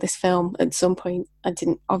saw this film at some point, I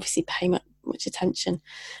didn't obviously pay much attention,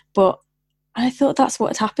 but I thought that's what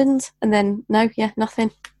had happened. And then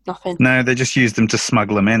nothing. No, they just used them to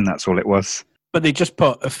smuggle them in. That's all it was. But they just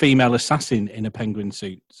put a female assassin in a penguin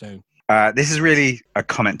suit. So this is really a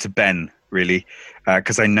comment to Ben, really,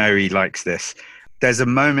 because I know he likes this. There's a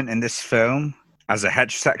moment in this film, as a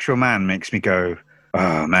heterosexual man, makes me go,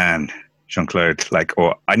 oh man, Jean-Claude, like,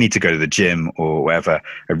 or I need to go to the gym or whatever.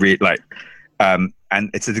 I really like. And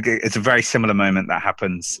it's a very similar moment that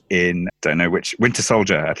happens in, don't know which, Winter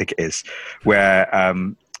Soldier, I think it is, where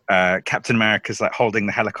Captain America's like holding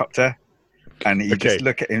the helicopter, and you just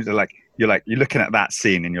look at him, you're looking at that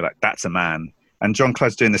scene, and you're like, that's a man. And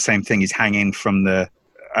Jean-Claude's doing the same thing. He's hanging from the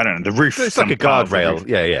roof. It's like a guardrail.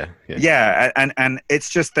 Yeah. And it's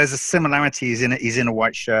just, there's a similarity. He's in a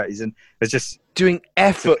white shirt. There's just doing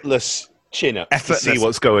effortless chin-ups to see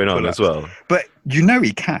what's going on as well. But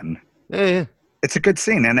he can. Yeah. It's a good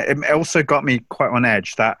scene, and it also got me quite on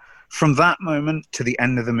edge that from that moment to the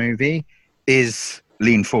end of the movie is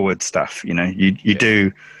lean forward stuff. You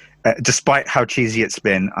do, despite how cheesy it's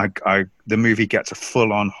been, the movie gets a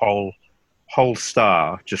full-on whole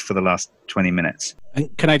star just for the last 20 minutes.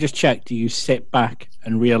 And can I just check, do you sit back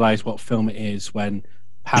and realise what film it is when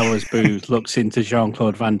Powers Booth looks into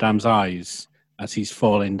Jean-Claude Van Damme's eyes as he's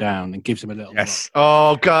falling down and gives him a little yes. look?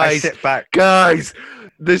 Oh, guys. I sit back. Guys,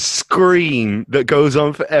 the scream that goes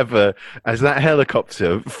on forever as that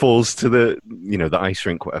helicopter falls to the ice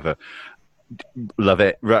rink, whatever. Love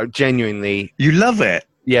it. Genuinely. You love it?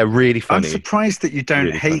 Yeah, really funny. I'm surprised that you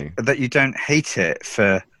don't hate it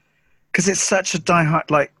for Because it's such a Die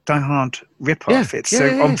Hard rip-off. Yeah, It's yeah, so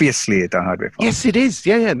yeah. obviously a Die Hard rip-off. Yes, it is.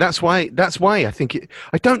 Yeah. That's why I think it.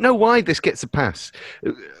 I don't know why this gets a pass,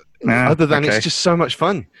 other than okay. it's just so much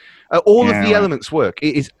fun. All of Yeah, the right. elements work.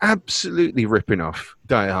 It is absolutely ripping off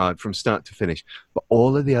Die Hard from start to finish, but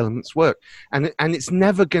all of the elements work, and it's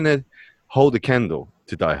never gonna hold a candle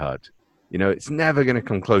to Die Hard. You know, it's never gonna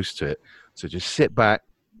come close to it. So just sit back,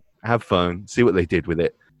 have fun, see what they did with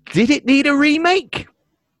it. Did it need a remake?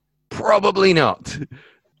 Probably not.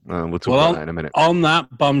 We'll talk about that in a minute. On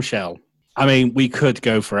that bombshell, I mean, we could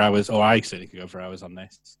go for hours, or I certainly could go for hours on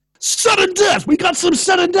this. Sudden death! We got some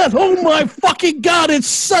sudden death! Oh my fucking God, it's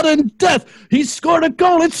sudden death! He scored a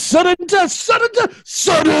goal, it's sudden death! Sudden death!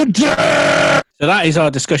 Sudden death! So that is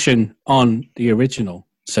our discussion on the original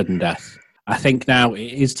Sudden Death. I think now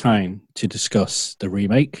it is time to discuss the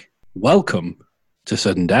remake. Welcome to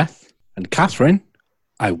Sudden Death. And Catherine,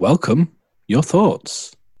 I welcome your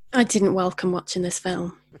thoughts. I didn't welcome watching this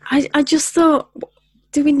film. I just thought,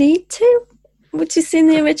 do we need to? Would you seen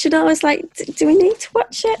the original? I was like, do we need to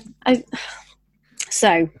watch it?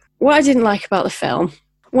 So, what I didn't like about the film,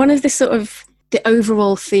 one of the sort of the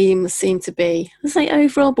overall themes seemed to be, I say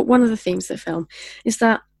overall, but one of the themes of the film is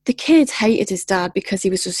that the kid hated his dad because he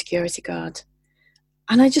was a security guard.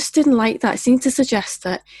 And I just didn't like that. It seemed to suggest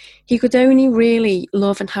that he could only really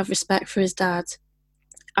love and have respect for his dad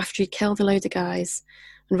after he killed a load of guys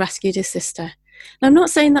and rescued his sister. Now, I'm not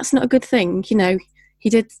saying that's not a good thing. You know, he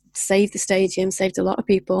did save the stadium, saved a lot of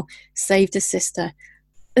people, saved his sister.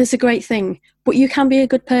 It's a great thing. But you can be a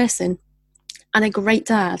good person and a great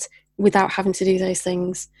dad without having to do those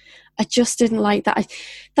things. I just didn't like that.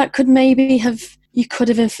 That could maybe have, you could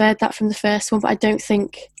have inferred that from the first one, but I don't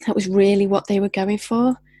think that was really what they were going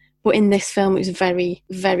for. But in this film, it was very,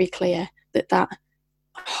 very clear that that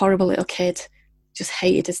horrible little kid just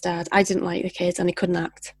hated his dad. I didn't like the kid and he couldn't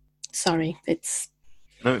act. Sorry,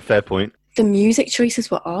 No, fair point. The music choices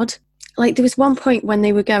were odd. Like, there was one point when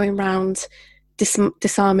they were going around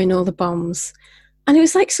disarming all the bombs, and it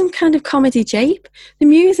was like some kind of comedy jape. The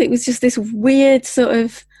music was just this weird sort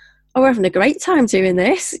of, oh, we're having a great time doing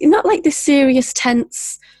this. Not like this serious,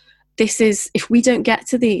 tense, this is, if we don't get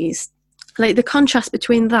to these. Like, the contrast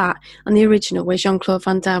between that and the original, where Jean-Claude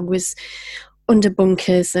Van Damme was under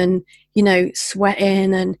bunkers and, you know,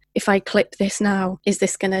 sweating, and if I clip this now, is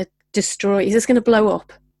this going to blow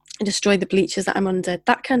up and destroy the bleachers that I'm under?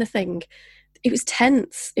 That kind of thing. It was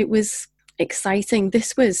tense. It was exciting.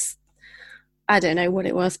 This was, I don't know what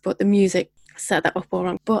it was, but the music set that up all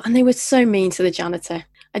wrong. And they were so mean to the janitor.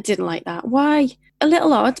 I didn't like that. Why? A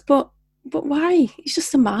little odd, but why? He's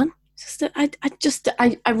just a man. I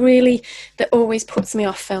really, that always puts me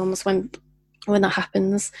off films when that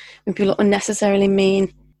happens, when people are unnecessarily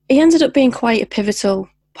mean. He ended up being quite a pivotal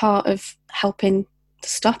part of helping to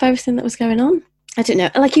stop everything that was going on. I don't know,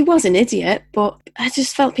 like, he was an idiot, but I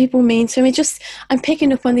just felt people mean to him. I'm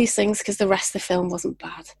picking up on these things because the rest of the film wasn't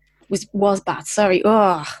bad. Was bad, sorry.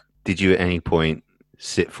 Oh. Did you at any point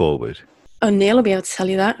sit forward? Oh, Neil will be able to tell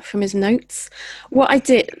you that from his notes. What I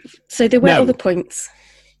did, so there were other points.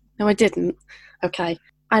 No, I didn't. Okay.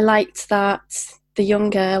 I liked that the young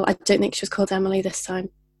girl, I don't think she was called Emily this time,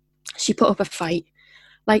 she put up a fight.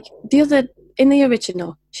 Like, in the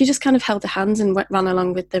original, she just kind of held their hands and ran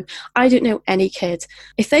along with them. I don't know any kid.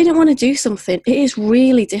 If they don't want to do something, it is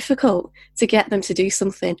really difficult to get them to do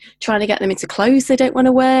something. Trying to get them into clothes they don't want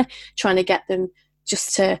to wear, trying to get them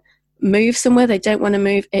just to move somewhere they don't want to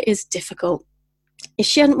move, it is difficult. If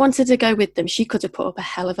she hadn't wanted to go with them, she could have put up a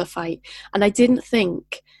hell of a fight. And I didn't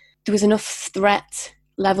think there was enough threat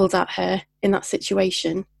levelled at her in that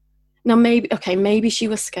situation. Now, maybe she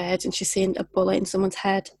was scared and she's seen a bullet in someone's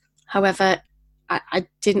head. However, I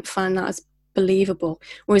didn't find that as believable.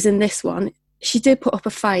 Whereas in this one, she did put up a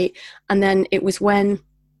fight, and then it was when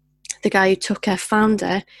the guy who took her found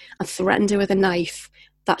her and threatened her with a knife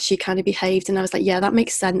that she kind of behaved. And I was like, yeah, that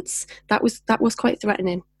makes sense. That was quite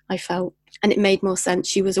threatening, I felt. And it made more sense.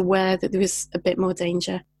 She was aware that there was a bit more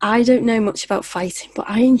danger. I don't know much about fighting, but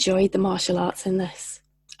I enjoyed the martial arts in this.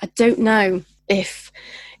 I don't know if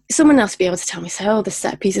someone else would be able to tell me, say, oh, the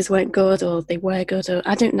set pieces weren't good, or they were good, or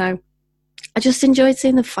I don't know. I just enjoyed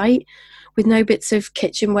seeing the fight with no bits of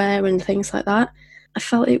kitchenware and things like that. I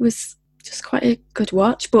felt it was just quite a good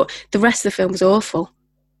watch, but the rest of the film was awful.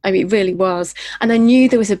 I mean, it really was. And I knew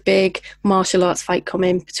there was a big martial arts fight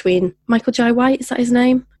coming between Michael Jai White, is that his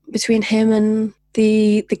name? Between him and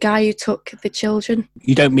the guy who took the children.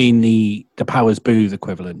 You don't mean the Powers Booth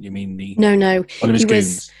equivalent, you mean the... No. One of his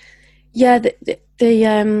goons. Yeah,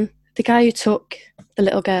 the guy who took the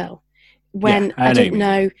little girl. When, I don't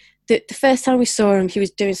know, the first time we saw him, he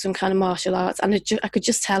was doing some kind of martial arts, and I could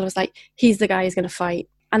just tell. I was like, he's the guy who's going to fight.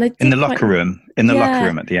 And in the locker room at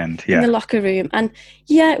the end. Yeah, in the locker room, and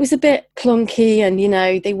it was a bit clunky, and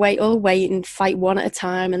they wait and fight one at a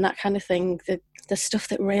time, and that kind of thing. The stuff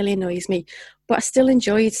that really annoys me. But I still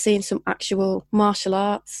enjoyed seeing some actual martial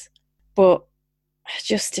arts. But I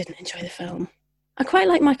just didn't enjoy the film. I quite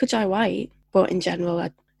like Michael Jai White, but in general,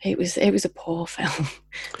 it was a poor film.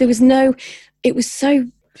 There was no. It was so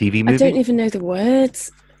TV movie. I don't even know the words.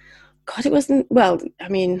 God, it wasn't. Well, I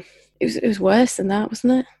mean. It was worse than that,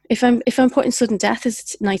 wasn't it? If I'm putting Sudden Death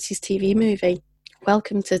as a 90s TV movie,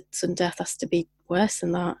 Welcome to Sudden Death has to be worse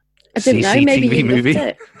than that. I didn't know. Maybe he loved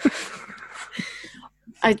it.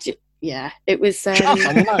 It was.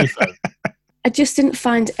 I just didn't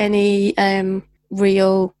find any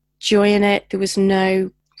real joy in it. There was no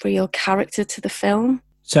real character to the film.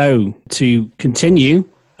 So to continue,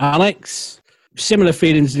 Alex. Similar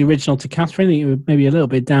feelings the original to Catherine. You were maybe a little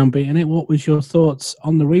bit downbeat in it. What was your thoughts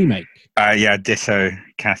on the remake? Ditto,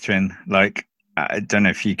 Catherine. Like, I don't know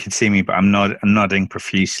if you can see me, but I'm nodding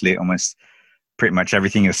profusely, almost pretty much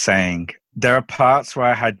everything you're saying. There are parts where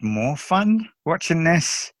I had more fun watching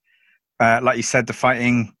this. Like you said, the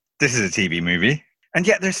fighting. This is a TV movie, and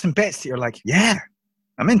yet there's some bits that you're like, yeah,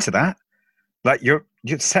 I'm into that. Like your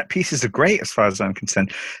set pieces are great as far as I'm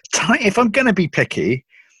concerned. If I'm going to be picky.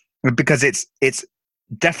 Because it's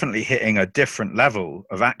definitely hitting a different level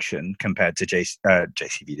of action compared to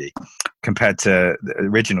JCVD, compared to the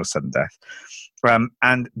original Sudden Death.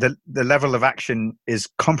 And the level of action is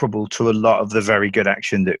comparable to a lot of the very good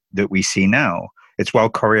action that we see now. It's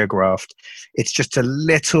well choreographed. It's just a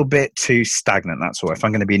little bit too stagnant, that's all. If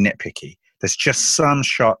I'm going to be nitpicky, there's just some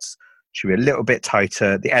shots should be a little bit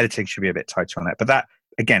tighter. The editing should be a bit tighter on it. But that,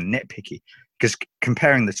 again, nitpicky. Because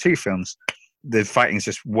comparing the two films, the fighting is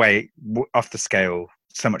just way off the scale,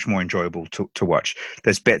 so much more enjoyable to watch.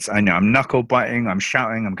 There's bits I know I'm knuckle biting, I'm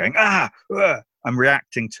shouting, I'm going, I'm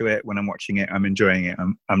reacting to it when I'm watching it. I'm enjoying it.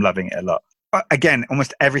 I'm loving it a lot. Again,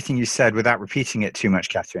 almost everything you said without repeating it too much,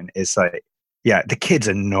 Catherine, is like, yeah, the kids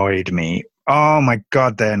annoyed me. Oh my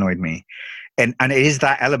God, they annoyed me. And it is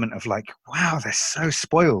that element of like, wow, they're so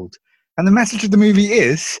spoiled. And the message of the movie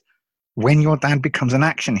is, when your dad becomes an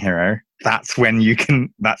action hero, that's when you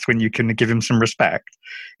can give him some respect.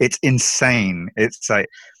 It's insane. It's like,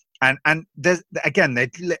 and there's, again,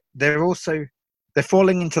 they're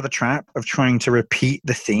falling into the trap of trying to repeat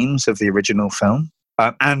the themes of the original film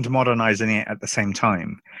and modernizing it at the same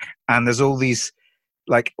time. And there's all these,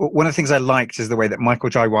 like, one of the things I liked is the way that Michael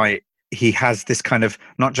Jai White, he has this kind of,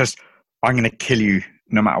 not just, I'm going to kill you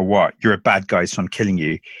no matter what. You're a bad guy, so I'm killing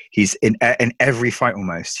you. He's in every fight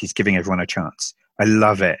almost. He's giving everyone a chance. I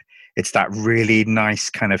love it. It's that really nice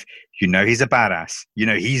kind of, he's a badass.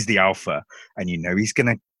 He's the alpha, and he's going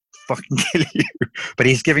to fucking kill you. But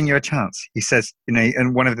he's giving you a chance. He says,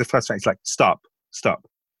 and one of the first fights, like, stop.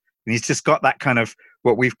 And he's just got that kind of,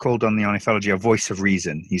 what we've called on the ornithology, a voice of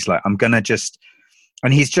reason. He's like, I'm going to just,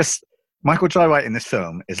 and he's just, Michael Jai White in this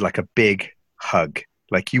film is like a big hug.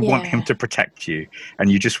 Like, you want him to protect you,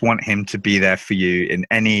 and you just want him to be there for you in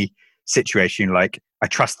any situation. Like, I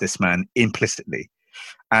trust this man implicitly.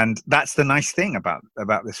 And that's the nice thing about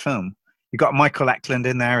this film. You got Michael Eklund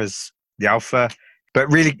in there as the alpha,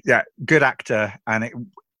 but really, good actor. And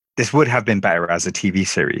this would have been better as a TV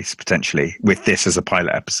series, potentially, with this as a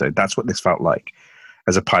pilot episode. That's what this felt like,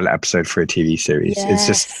 as a pilot episode for a TV series. Yes. It's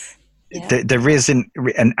just... Yeah. There isn't,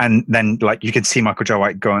 and then, like, you can see Michael Jai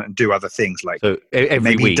White go and do other things. Like, so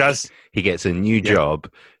every week he gets a new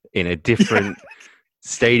job in a different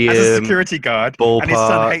stadium, as a security guard, ballpark. And his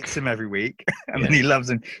son hates him every week, and then he loves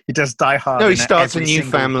him. He does Die Hard. No, he starts a new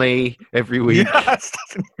family every week.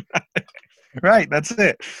 Right, that's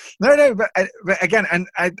it. No, but again, and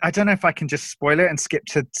I don't know if I can just spoil it and skip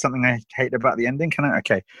to something I hate about the ending. Can I?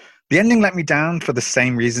 Okay, the ending let me down for the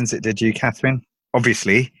same reasons it did you, Catherine.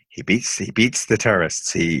 Obviously, he beats the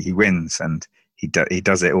terrorists. He wins, and he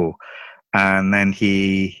does it all. And then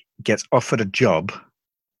he gets offered a job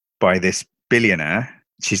by this billionaire.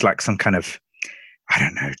 She's like some kind of, I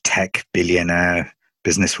don't know, tech billionaire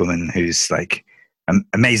businesswoman who's like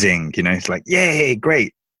amazing. It's like, yay,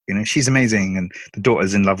 great. She's amazing, and the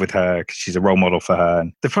daughter's in love with her because she's a role model for her.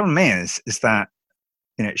 And the problem is that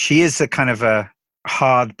she is a kind of a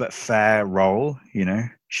hard but fair role.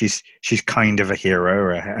 She's kind of a hero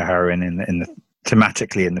or a heroine in the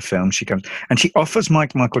thematically in the film. She comes and she offers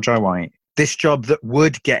Michael Jai White this job that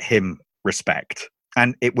would get him respect,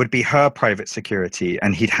 and it would be her private security,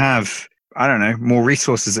 and he'd have, I don't know, more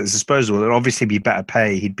resources at his disposal. It'd obviously be better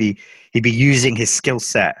pay. He'd be using his skill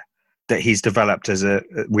set that he's developed as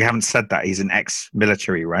we haven't said that he's an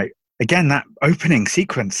ex-military, right? again, that opening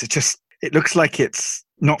sequence, it looks like it's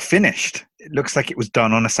not finished. It looks like it was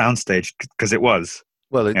done on a soundstage because it was.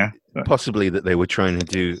 Well, Yeah. possibly that they were trying to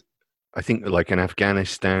do, I think, like an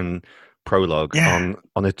Afghanistan prologue Yeah.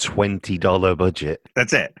 on a $20 budget.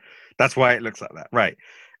 That's it. That's why it looks like that. Right.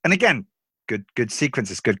 And again, good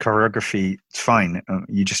sequences, good choreography. It's fine.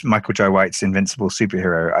 Michael Jai White's invincible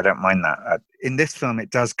superhero. I don't mind that. In this film, it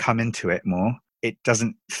does come into it more. It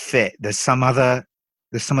doesn't fit. There's some other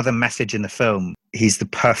message in the film. He's the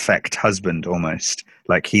perfect husband almost.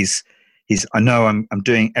 Like I know I'm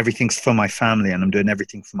doing everything for my family, and I'm doing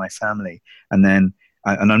everything for my family. And then,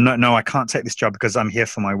 I can't take this job because I'm here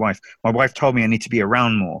for my wife. My wife told me I need to be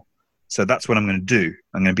around more. So that's what I'm going to do.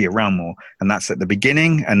 I'm going to be around more. And that's at the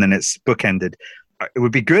beginning, and then it's bookended. It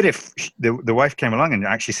would be good if the wife came along and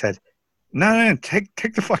actually said, no, take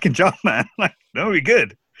the fucking job, man. Like, no, we're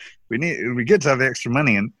good. It would be good to have the extra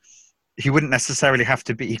money. And he wouldn't necessarily have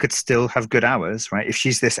to be, he could still have good hours, right? If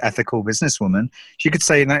she's this ethical businesswoman, she could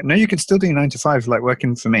say, no, you can still do 9 to 5, like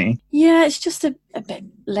working for me. Yeah, it's just a bit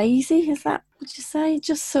lazy, is that, would you say?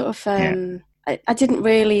 Just sort of, I didn't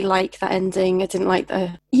really like that ending. I didn't like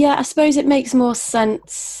I suppose it makes more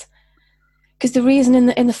sense. Because the reason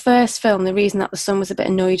in the first film, the reason that the son was a bit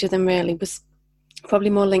annoyed with him really was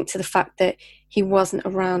probably more linked to the fact that he wasn't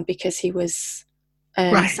around because he was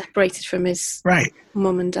separated from his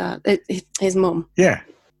mum and dad, his mum. Yeah.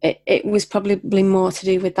 It was probably more to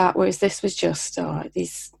do with that, whereas this was just,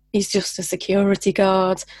 he's just a security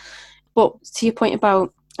guard. But to your point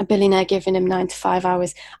about a billionaire giving him 9 to 5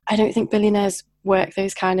 hours, I don't think billionaires work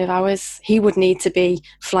those kind of hours. He would need to be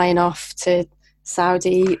flying off to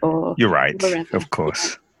Saudi or you're right, wherever. Of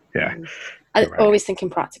course. Yeah. I'm always thinking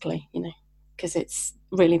practically, because it's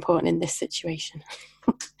really important in this situation.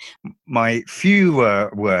 My few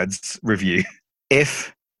words review.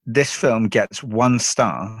 If this film gets 1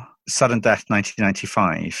 star, Sudden Death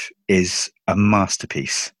 1995 is a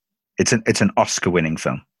masterpiece. It's an Oscar-winning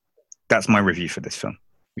film. That's my review for this film.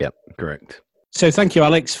 Yep, correct. So thank you,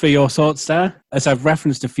 Alex, for your thoughts there. As I've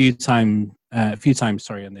referenced a few times, on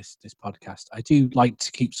this podcast, I do like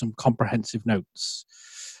to keep some comprehensive notes.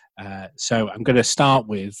 So I'm going to start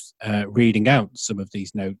with reading out some of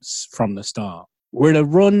these notes from the start. We're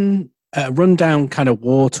in a rundown kind of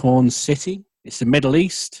war-torn city. It's the Middle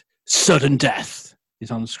East. Sudden death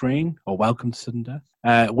is on screen, or welcome to sudden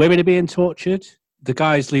death. Women are being tortured. The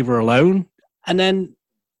guys leave her alone. And then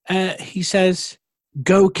he says,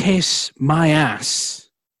 "Go kiss my ass,"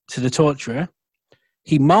 to the torturer.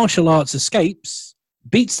 He martial arts escapes,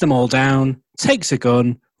 beats them all down, takes a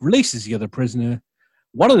gun, releases the other prisoner.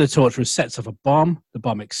 One of the torturers sets off a bomb. The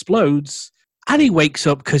bomb explodes, and he wakes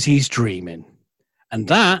up because he's dreaming. And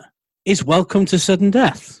that is welcome to sudden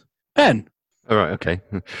death. Ben. All right, okay.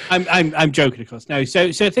 I'm joking, of course. No, so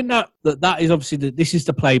I think that is obviously this is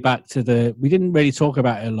the playback to we didn't really talk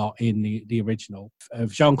about it a lot in the original.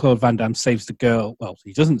 Jean-Claude Van Damme saves the girl. Well,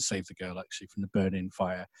 he doesn't save the girl actually from the burning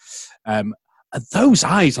fire. Those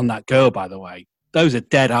eyes on that girl, by the way, those are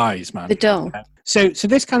dead eyes, man. The doll. So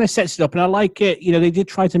this kind of sets it up, and I like it. They did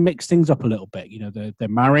try to mix things up a little bit. They're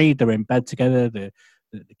married, they're in bed together, the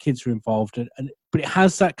kids are involved, but it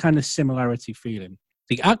has that kind of similarity feeling.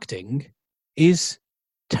 The acting is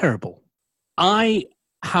terrible. I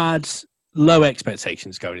had low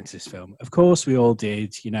expectations going into this film. Of course, we all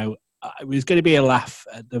did. It was going to be a laugh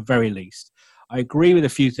at the very least. I agree with a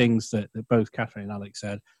few things that both Catherine and Alex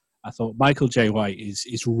said. I thought Michael J. White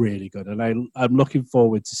is really good, and I'm looking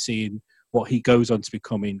forward to seeing what he goes on to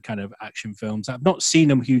become in kind of action films. I've not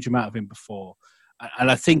seen a huge amount of him before,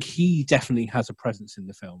 and I think he definitely has a presence in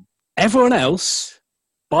the film. Everyone else,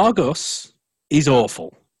 bar Gus, is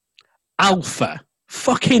awful. Alpha.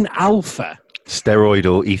 Fucking Alpha.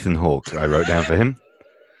 Steroidal Ethan Hawke, I wrote down for him.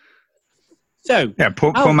 So yeah,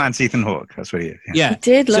 poor man's Ethan Hawke. That's what he is. Yeah. He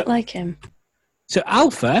did look like him. So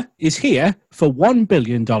Alpha is here for $1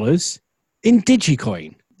 billion in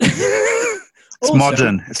Digicoin. It's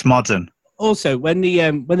modern. It's modern. Also, when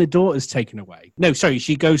the daughter's taken away,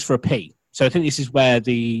 she goes for a pee. So I think this is where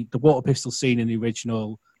the water pistol scene in the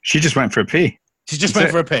original. She just went for a pee. She just went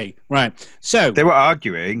for a pee, right? So they were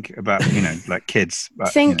arguing about like kids. I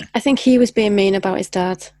think he was being mean about his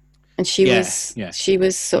dad, and she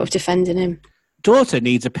was sort of defending him. Daughter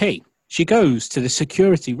needs a pee. She goes to the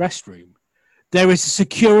security restroom. There is a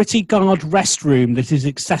security guard restroom that is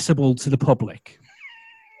accessible to the public.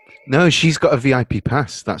 No, she's got a VIP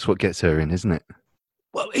pass. That's what gets her in, isn't it?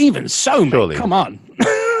 Well, even so, Surely. Mate, come on.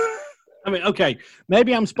 I mean, okay,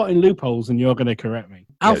 maybe I'm spotting loopholes and you're going to correct me.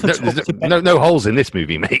 No holes in this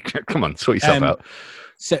movie, mate. Come on, sort yourself out.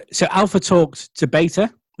 So Alpha talked to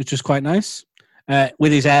Beta, which was quite nice.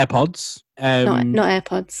 with his AirPods. Not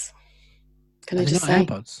AirPods. Can I Are they just not say?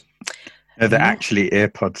 AirPods? No, they're actually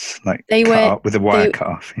earpods, like They cut were- off, with the wire they- cut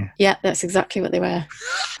off. Yeah. Yeah, that's exactly what they were.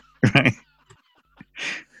 Right.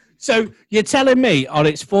 So you're telling me on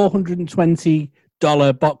its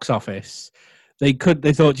 $420 box office, they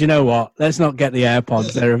thought, you know what? Let's not get the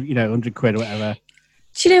AirPods. They're 100 quid or whatever.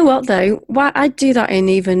 Do you know what though? Why I'd do that in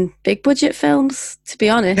even big budget films. To be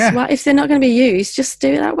honest, Yeah. Why, if they're not going to be used, just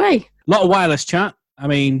do it that way. A lot of wireless chat. I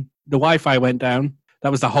mean, the Wi-Fi went down.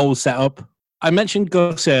 That was the whole setup. I mentioned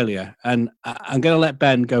Gus earlier, and I'm going to let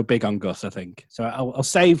Ben go big on Gus, I think. So I'll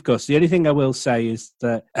save Gus. The only thing I will say is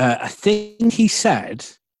that I think he said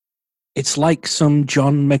it's like some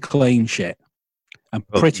John McClane shit. I'm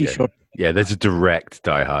pretty sure. Yeah, there's a direct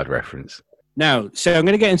Die Hard reference. Now, so I'm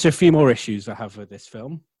going to get into a few more issues I have with this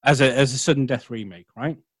film as a sudden death remake,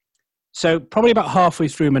 right? So probably about halfway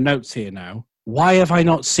through my notes here now. Why have I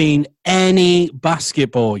not seen any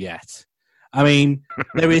basketball yet? I mean,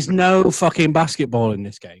 there is no fucking basketball in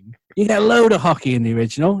this game. You get a load of hockey in the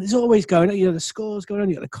original. It's always going on. The scores going on.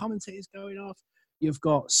 You got the commentators going off. You've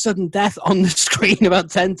got sudden death on the screen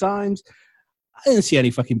about 10 times. I didn't see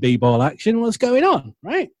any fucking b-ball action. What's going on,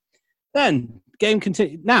 right? Then, game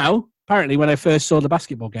continued. Now, apparently, when I first saw the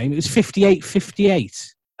basketball game, it was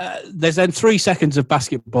 58-58. There's then 3 seconds of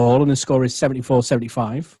basketball, and the score is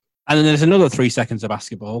 74-75. And then there's another 3 seconds of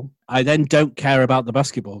basketball. I then don't care about the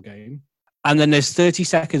basketball game. And then there's 30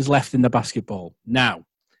 seconds left in the basketball. Now,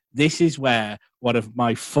 this is where one of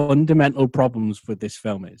my fundamental problems with this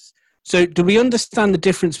film is. So, do we understand the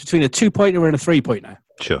difference between a 2-pointer and a 3-pointer?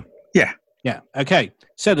 Sure. Yeah. Yeah. Okay.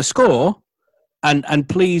 So the score, and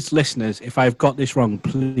please, listeners, if I've got this wrong,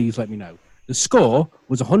 please let me know. The score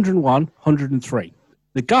was 101-103.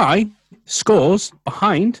 The guy scores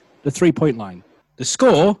behind the 3-point line. The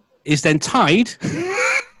score is then tied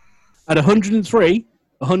at 103,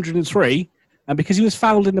 and because he was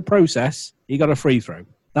fouled in the process, he got a free throw.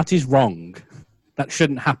 That is wrong. That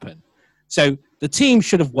shouldn't happen. So the team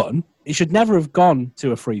should have won. It should never have gone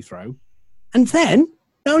to a free throw. And then,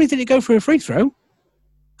 not only did it go for a free throw,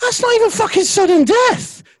 that's not even fucking sudden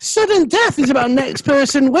death. Sudden death is about next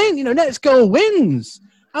person win. Next goal wins.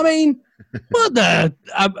 I mean, what the...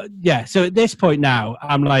 yeah, so at this point now,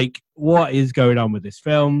 I'm like, what is going on with this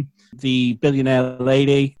film? The billionaire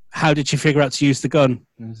lady, how did she figure out to use the gun?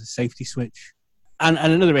 There's a safety switch. And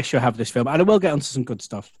another issue I have with this film, and I will get onto some good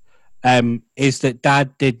stuff, is that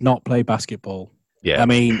Dad did not play basketball. Yeah, I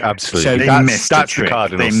mean, absolutely. so They missed a that's the trick.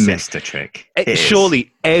 cardinal They sin. missed a trick.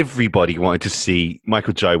 Surely everybody wanted to see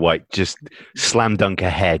Michael J. White just slam dunk a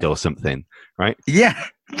head or something, right? Yeah.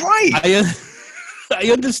 Right.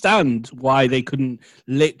 I understand why they couldn't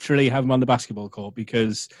literally have him on the basketball court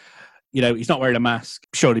because, he's not wearing a mask.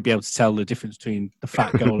 Surely be able to tell the difference between the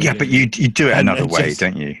fat goalie. Yeah, but you do it and another way, just-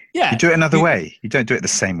 don't you? Yeah. You do it another way. You don't do it the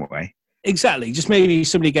same way. Exactly. Just maybe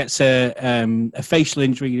somebody gets a facial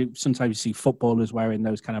injury. Sometimes you see footballers wearing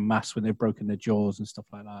those kind of masks when they've broken their jaws and stuff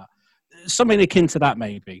like that. Something akin to that,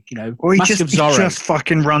 maybe. Or he Mask just of Zorro.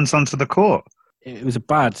 fucking runs onto the court. It was a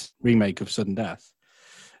bad remake of Sudden Death.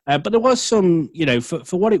 But there was some,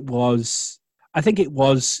 for what it was, I think it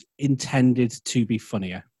was intended to be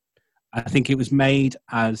funnier. I think it was made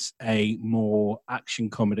as a more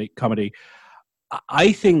action comedy.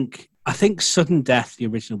 I think Sudden Death, the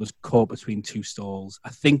original, was caught between two stalls. I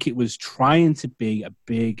think it was trying to be a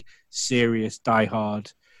big, serious,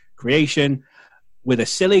 die-hard creation with a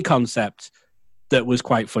silly concept that was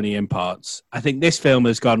quite funny in parts. I think this film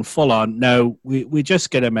has gone full on. No, we're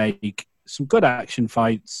just going to make some good action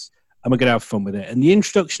fights and we're going to have fun with it. And the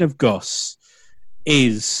introduction of Gus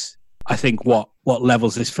is, I think, what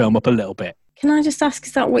levels this film up a little bit. Can I just ask,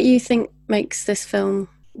 is that what you think makes this film?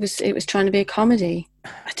 It was trying to be a comedy?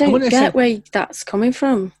 I don't get where that's coming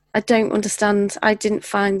from. I don't understand. I didn't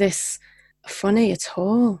find this funny at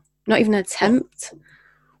all. Not even an attempt.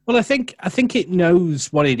 Well, I think it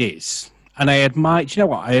knows what it is. And I admire, do you know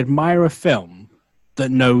what? I admire a film that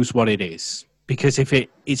knows what it is. Because if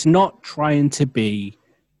it's not trying to be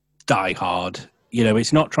Die Hard,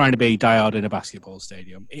 it's not trying to be Die Hard in a basketball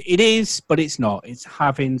stadium. It is, but it's not. It's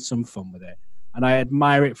having some fun with it. And I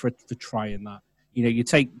admire it for trying that. You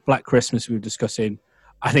take Black Christmas we were discussing.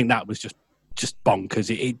 I think that was just bonkers.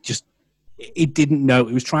 It didn't know.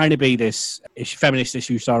 It was trying to be this feminist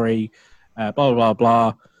issue, blah, blah,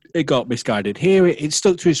 blah. It got misguided. Here, it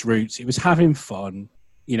stuck to its roots. It was having fun.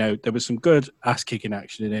 There was some good ass-kicking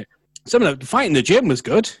action in it. Some of the fight in the gym was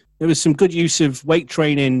good. There was some good use of weight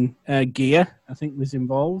training gear, I think, was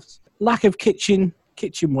involved. Lack of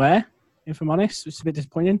kitchenware, if I'm honest, which is a bit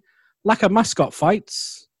disappointing. Lack of mascot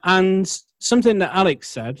fights. And something that Alex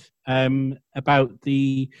said about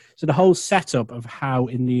the whole setup of how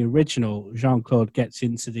in the original Jean-Claude gets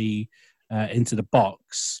into the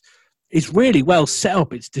box is really well set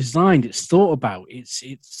up. It's designed. It's thought about.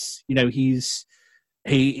 It's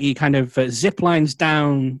he kind of zip lines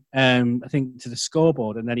down, I think, to the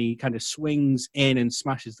scoreboard, and then he kind of swings in and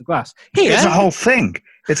smashes the glass. It's a whole thing.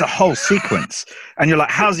 It's a whole sequence. And you're like,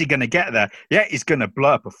 how's he going to get there? Yeah, he's going to blow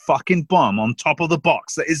up a fucking bomb on top of the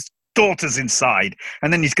box that his daughter's inside.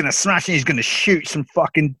 And then he's going to smash and he's going to shoot some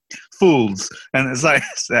fucking fools. And it's like,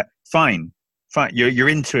 fine. You're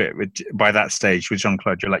into it by that stage with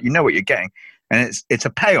Jean-Claude. You're like, you know what you're getting. And it's a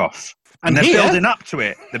payoff. And they're building up to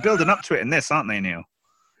it. They're building up to it in this, aren't they, Neil?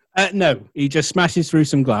 No, he just smashes through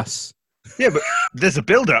some glass. Yeah, but there's a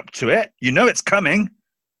build-up to it. You know it's coming.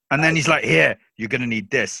 And then he's like, here, you're going to need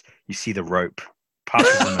this. You see the rope.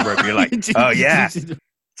 Passes on the rope. You're like, oh, yeah,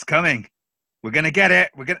 it's coming. We're going to get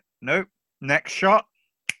it. Nope. Next shot.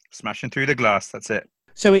 Smashing through the glass. That's it.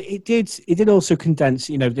 So it did also condense,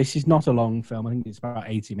 this is not a long film. I think it's about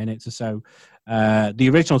 80 minutes or so. The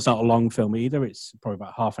original's not a long film either. It's probably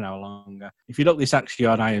about half an hour longer. If you look this actually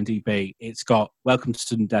on IMDb, it's got Welcome to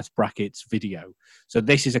Sudden Death brackets video. So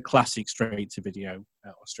this is a classic straight to video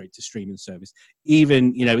or straight to streaming service.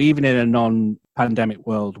 Even in a non-pandemic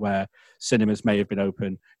world where cinemas may have been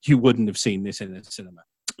open, you wouldn't have seen this in a cinema.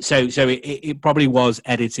 So it probably was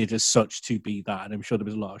edited as such to be that, and I'm sure there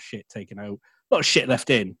was a lot of shit taken out. A lot of shit left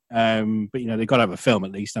in, but they've got to have a film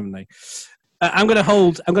at least, haven't they? I'm going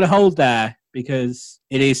to hold there because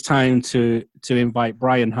it is time to invite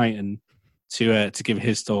Brian Heighton to give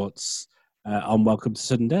his thoughts on Welcome to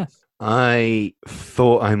Sudden Death. I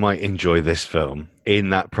thought I might enjoy this film in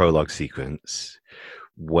that prologue sequence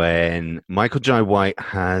when Michael Jai White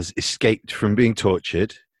has escaped from being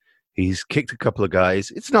tortured. He's kicked a couple of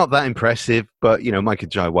guys. It's not that impressive, but Michael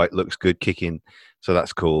Jai White looks good kicking, so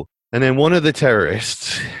that's cool. And then one of the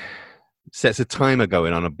terrorists sets a timer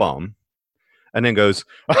going on a bomb and then goes,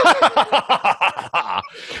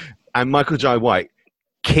 and Michael Jai White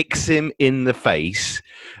kicks him in the face,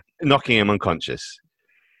 knocking him unconscious.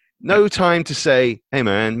 No time to say, hey,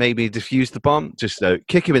 man, maybe defuse the bomb. Just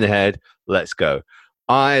kick him in the head. Let's go.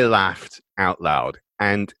 I laughed out loud.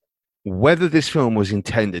 And whether this film was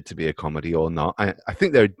intended to be a comedy or not, I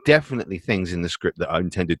think there are definitely things in the script that are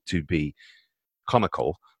intended to be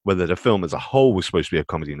comical. Whether the film as a whole was supposed to be a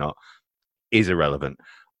comedy or not is irrelevant.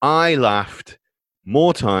 I laughed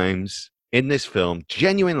more times in this film,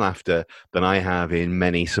 genuine laughter, than I have in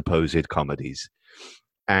many supposed comedies.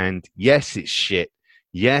 And yes, it's shit.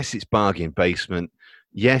 Yes, it's bargain basement.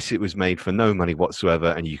 Yes, it was made for no money whatsoever,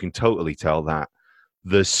 and you can totally tell that.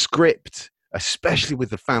 The script, especially with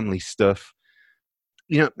the family stuff,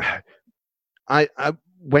 I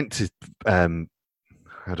went to,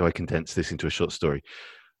 how do I condense this into a short story?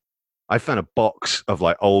 I found a box of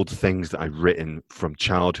old things that I'd written from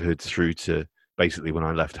childhood through to basically when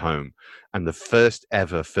I left home. And the first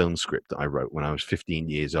ever film script that I wrote when I was 15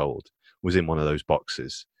 years old was in one of those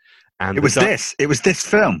boxes. And it was this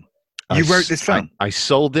film. You wrote this film. I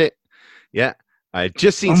sold it. Yeah. I had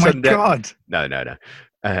just seen Sunday. Oh my God. No.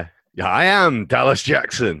 Yeah, I am Dallas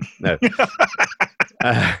Jackson. No.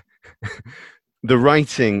 The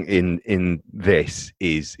writing in this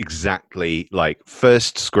is exactly like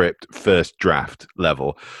first script, first draft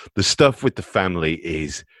level. The stuff with the family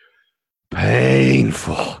is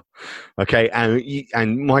painful. Okay,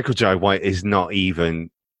 and Michael Jai White is not even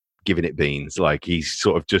giving it beans. Like, he's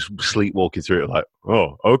sort of just sleepwalking through it like,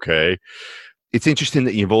 oh, okay. It's interesting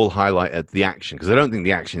that you've all highlighted the action, because I don't think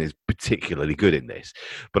the action is particularly good in this.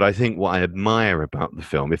 But I think what I admire about the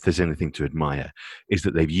film, if there's anything to admire, is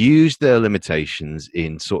that they've used their limitations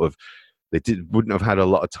in sort of, wouldn't have had a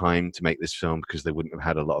lot of time to make this film because they wouldn't have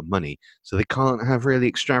had a lot of money. So they can't have really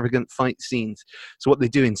extravagant fight scenes. So what they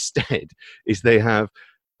do instead is they have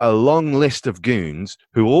a long list of goons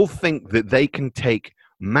who all think that they can take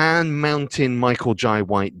man-mountain Michael Jai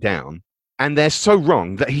White down. And they're so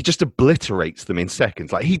wrong that he just obliterates them in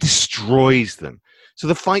seconds. Like, he destroys them. So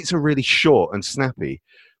the fights are really short and snappy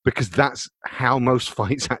because that's how most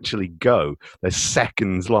fights actually go. They're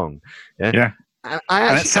seconds long. Yeah.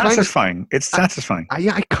 And it's satisfying. It's satisfying.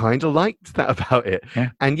 I kind of liked that about it. Yeah.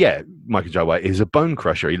 And yeah, Michael Jai White is a bone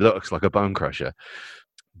crusher. He looks like a bone crusher.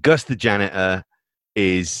 Gus the janitor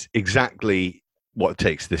is exactly what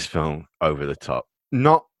takes this film over the top.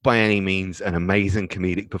 Not by any means an amazing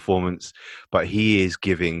comedic performance, but he is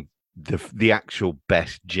giving the actual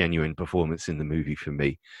best genuine performance in the movie for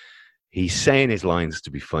me. He's saying his lines to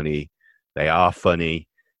be funny. They are funny.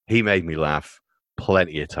 He made me laugh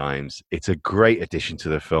plenty of times. It's a great addition to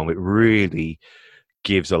the film. It really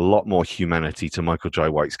gives a lot more humanity to Michael Jai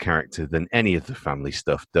White's character than any of the family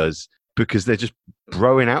stuff does, because they're just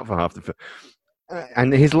broing out for half the film.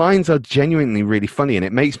 And his lines are genuinely really funny, and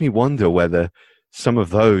it makes me wonder whether some of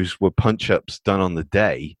those were punch-ups done on the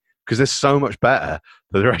day, because they're so much better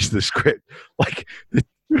than the rest of the script. Like,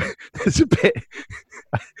 there's a bit,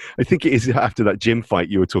 I think it is after that gym fight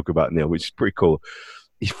you were talking about, Neil, which is pretty cool.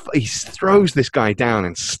 He throws this guy down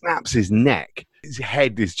and snaps his neck. His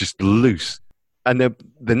head is just loose. And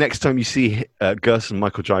the next time you see Gus and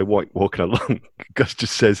Michael Jai White walking along, Gus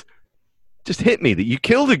just says, "Just hit me that you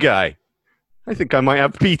killed a guy. I think I might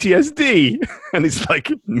have PTSD." And it's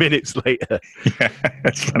like minutes later. Yeah,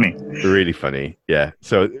 that's funny. Really funny. Yeah.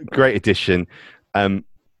 So great addition.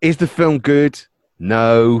 Is the film good?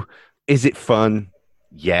 No. Is it fun?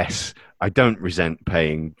 Yes. I don't resent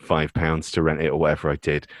paying £5 to rent it or whatever I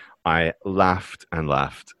did. I laughed and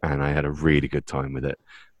laughed, and I had a really good time with it.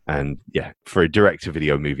 And yeah, for a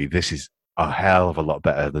direct-to-video movie, this is a hell of a lot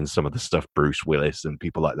better than some of the stuff Bruce Willis and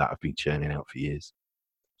people like that have been churning out for years.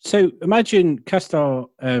 So imagine Castor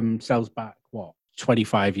sells back,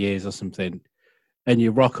 25 years or something, and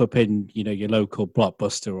you rock up in, your local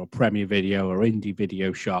Blockbuster or Premier Video or Indie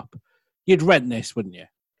Video shop. You'd rent this, wouldn't you?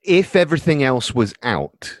 If everything else was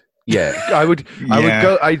out, yeah, I would.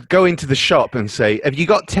 I'd go into the shop and say, "Have you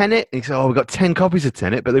got Tenet?" And he'd say, "Oh, we've got 10 copies of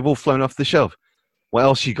Tenet, but they've all flown off the shelf." What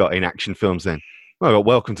else you got in action films then? Well, I got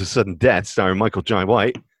Welcome to Sudden Death, starring Michael Jai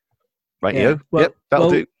White. Right, yeah. Yep,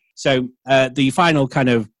 that'll do. So the final kind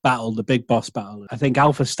of battle, the big boss battle, I think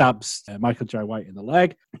Alpha stabs Michael Jai White in the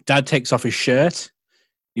leg. Dad takes off his shirt.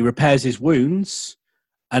 He repairs his wounds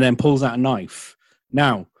and then pulls out a knife.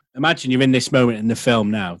 Now, imagine you're in this moment in the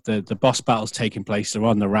film now. The boss battle's taking place. They're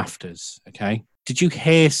on the rafters, okay? Did you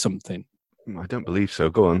hear something? I don't believe so.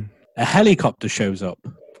 Go on. A helicopter shows up.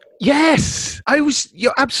 Yes!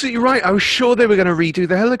 You're absolutely right. I was sure they were going to redo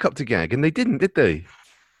the helicopter gag, and they didn't, did they?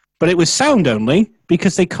 But it was sound only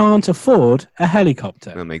because they can't afford a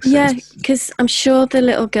helicopter. That makes sense. Yeah, because I'm sure the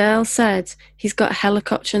little girl said he's got a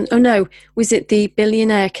helicopter. Oh, no. Was it the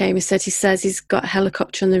billionaire came and said he says he's got a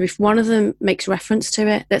helicopter on the roof? One of them makes reference to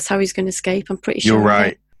it. That's how he's going to escape. I'm pretty sure. You're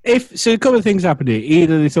right. So a couple of things happened here.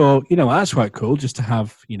 Either they thought, that's quite cool just to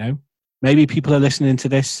have, maybe people are listening to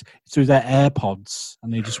this through their AirPods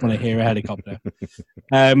and they just want to hear a helicopter.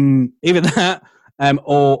 Either that.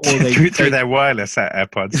 Or they through their wireless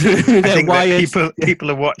AirPods. I think that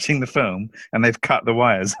people are watching the film and they've cut the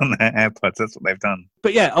wires on their AirPods. That's what they've done.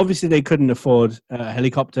 But yeah, obviously they couldn't afford a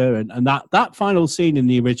helicopter, and that final scene in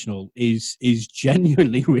the original is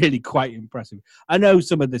genuinely really quite impressive. I know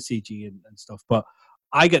some of the CG and stuff, but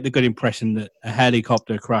I get the good impression that a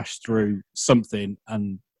helicopter crashed through something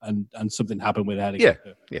and something happened with a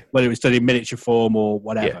helicopter. Yeah. Whether it was done in miniature form or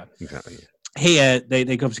whatever. Yeah, exactly. Yeah. Here, they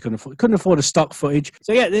obviously couldn't afford a stock footage.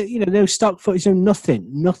 So yeah, no stock footage, no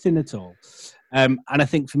nothing at all. And I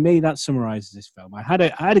think for me, that summarizes this film. I had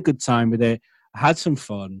a good time with it. I had some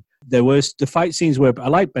fun. There was the fight scenes where I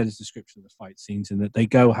like Ben's description of the fight scenes, and that they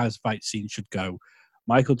go as fight scenes should go.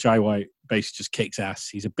 Michael Jai White basically just kicks ass.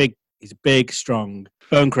 He's a big, strong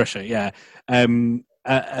bone crusher. Yeah. And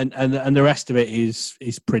the rest of it is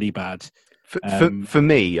pretty bad. For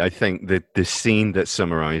me, I think that the scene that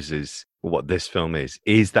summarizes what this film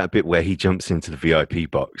is that bit where he jumps into the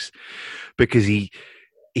VIP box, because he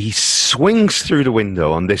swings through the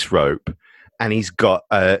window on this rope and he's got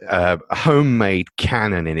a homemade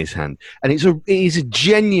cannon in his hand, and it is a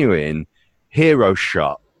genuine hero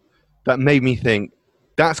shot that made me think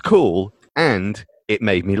that's cool, and it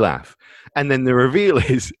made me laugh. And then the reveal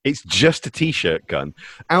is it's just a t-shirt gun.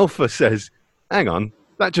 Alpha says, hang on,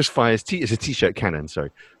 that just fires it's a t-shirt cannon,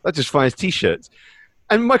 sorry. That just fires t-shirts.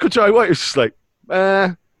 And Michael Jai White was just like,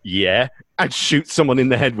 yeah, and shoots someone in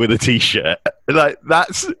the head with a t-shirt. Like,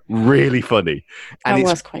 that's really funny. And that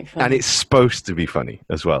was quite funny. And it's supposed to be funny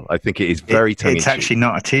as well. I think it is very tongue-in-cheek. It's actually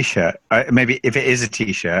not a t-shirt. Maybe if it is a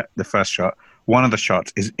t-shirt, the first shot, one of the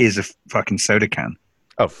shots is a fucking soda can.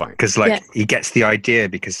 Oh, fine. Because he gets the idea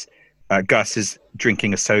because Gus is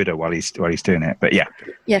drinking a soda while he's doing it. But yeah.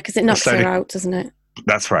 Yeah, because it knocks her out, doesn't it?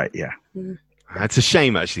 That's right, yeah. Mm. It's a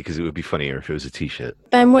shame, actually, because it would be funnier if it was a t-shirt.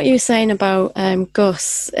 Ben, what you were saying about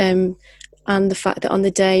Gus and the fact that on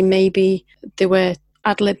the day maybe there were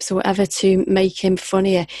ad-libs or whatever to make him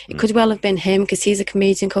funnier. It could well have been him, because he's a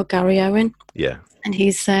comedian called Gary Owen. Yeah. And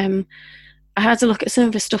he's... I had to look at some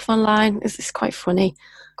of his stuff online. It's quite funny,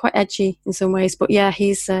 quite edgy in some ways. But yeah,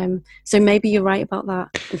 he's... so maybe you're right about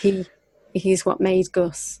that. And he's what made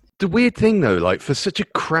Gus. The weird thing, though, like, for such a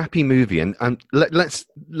crappy movie, and let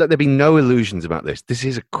there be no illusions about this. This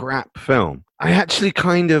is a crap film. I actually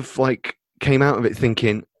kind of, like, came out of it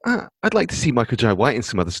thinking, I'd like to see Michael Jai White in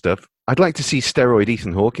some other stuff. I'd like to see steroid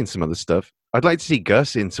Ethan Hawke in some other stuff. I'd like to see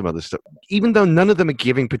Gus in some other stuff. Even though none of them are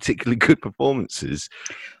giving particularly good performances,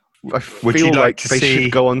 I feel like they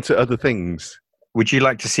should go on to other things. Would you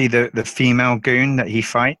like to see the female goon that he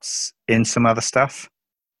fights in some other stuff?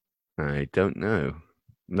 I don't know.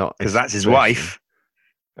 Not because that's his wife.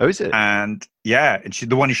 Oh, is it? And yeah, and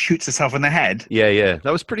the one who shoots herself in the head. Yeah.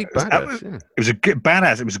 That was pretty badass. It was a good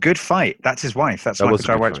badass. It was a good fight. That's his wife. That's Michael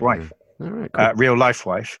Jai White's wife. Yeah. All right, cool. Real life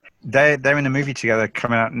wife. They're in a movie together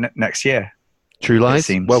coming out next year. True Lies.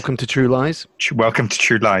 Welcome to True Lies. Welcome to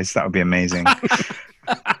True Lies. That would be amazing.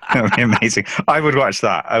 That would be amazing. I would watch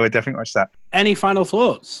that. I would definitely watch that. Any final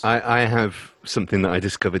thoughts? I have something that I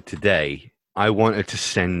discovered today. I wanted to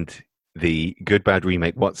send the Good Bad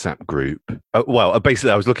Remake WhatsApp group.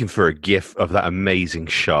 Basically, I was looking for a GIF of that amazing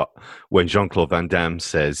shot when Jean-Claude Van Damme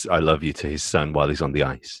says, "I love you" to his son while he's on the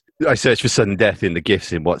ice. I searched for sudden death in the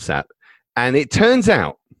GIFs in WhatsApp, and it turns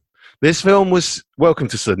out this film was, Welcome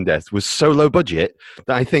to Sudden Death, was so low budget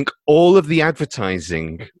that I think all of the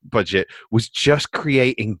advertising budget was just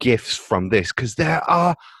creating GIFs from this, because there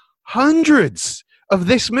are hundreds of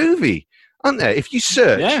this movie, aren't there? If you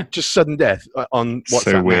search just Sudden Death on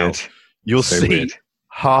WhatsApp now, you'll see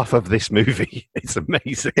half of this movie. It's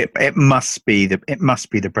amazing. It must be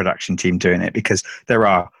the production team doing it, because there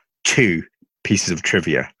are 2 pieces of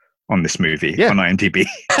trivia on this movie on IMDb.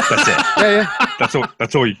 That's it. Yeah.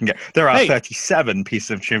 That's all you can get. There are 37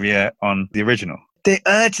 pieces of trivia on the original. The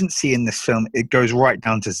urgency in this film, it goes right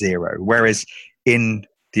down to 0. Whereas in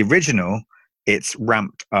the original, it's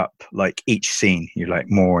ramped up like each scene. You're like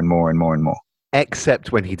more and more and more and more.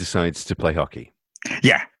 Except when he decides to play hockey.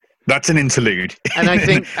 Yeah. That's an interlude. And I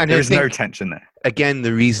think there's no tension there. Again,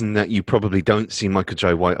 the reason that you probably don't see Michael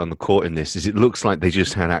Jai White on the court in this is it looks like they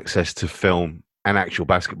just had access to film an actual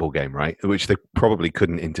basketball game, right? Which they probably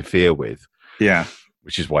couldn't interfere with. Yeah.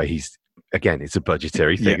 Which is why it's a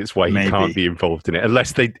budgetary thing. Yeah, it's why he can't be involved in it.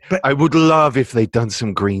 Unless I would love if they'd done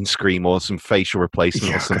some green screen or some facial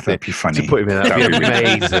replacement or something. That'd be funny. To put him in. That'd be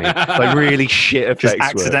amazing. Like really shit effects. Just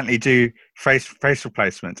accidentally do face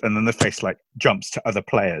replacement, and then the face like jumps to other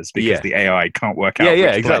players because the AI can't work out.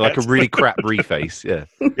 Yeah, exactly. Like a really crap reface. Yeah.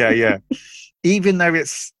 Yeah. Even though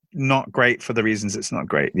it's not great for the reasons it's not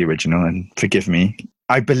great, the original, and forgive me,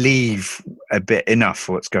 I believe a bit enough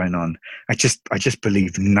for what's going on. I just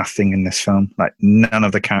believe nothing in this film. Like none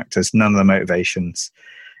of the characters, none of the motivations.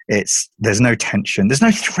 There's no tension. There's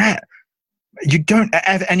no threat. You don't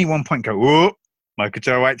at any one point go, "Oh, Michael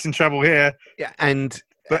Jai White's in trouble here." Yeah,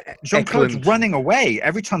 but Jean-Claude's running away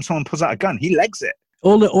every time someone pulls out a gun. He legs it.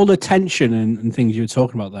 All the tension and things you were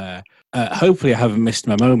talking about there. Hopefully, I haven't missed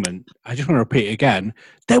my moment. I just want to repeat it again.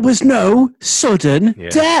 There was no sudden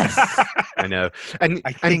death. I know, and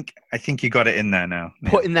I think you got it in there now.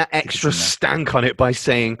 Putting that extra stank on it by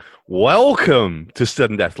saying "Welcome to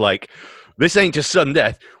sudden death," like this ain't just sudden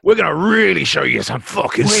death. We're gonna really show you some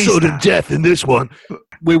fucking sudden death in this one.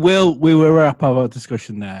 We will wrap up our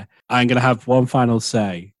discussion there. I'm gonna have one final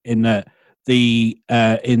say in that.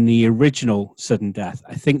 In the original Sudden Death,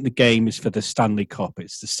 I think the game is for the Stanley Cup.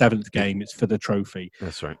 It's the 7th game. It's for the trophy.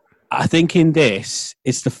 That's right. I think in this,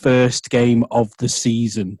 it's the first game of the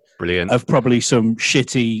season. Brilliant. Of probably some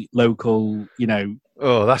shitty local,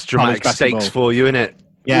 Oh, that's dramatic stakes for you, isn't it?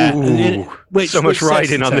 Yeah. So much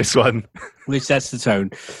riding on this one. Which sets the tone.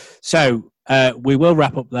 So we will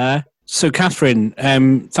wrap up there. So, Catherine,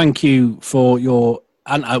 thank you for your...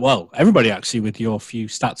 And everybody actually, with your few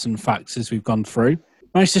stats and facts as we've gone through.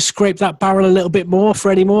 Managed to scrape that barrel a little bit more for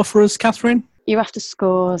any more for us, Catherine? You're after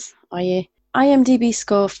scores, are you? IMDb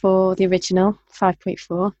score for the original,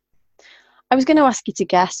 5.4. I was going to ask you to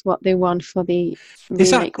guess what they won for the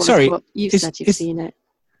remake one. Sorry, but you said you've seen it.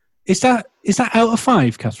 Is that out of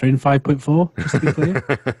 5, Catherine? 5.4, just to be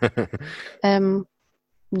clear?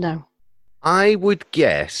 No. I would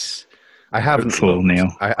guess... I haven't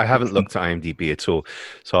looked at IMDb at all.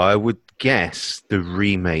 So I would guess the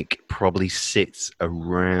remake probably sits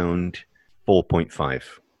around 4.5.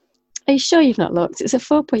 Are you sure you've not looked? It's a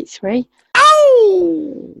 4.3.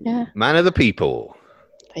 Oh! Yeah. Man of the people.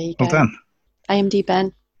 There you go. Well done. IMDb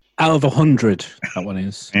Ben. Out of 100, that one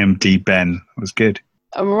is. IMDb Ben. That was good.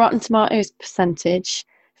 Rotten Tomatoes percentage,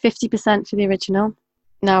 50% for the original.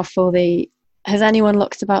 Now has anyone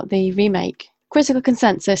looked about the remake? Critical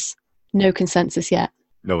consensus. No consensus yet.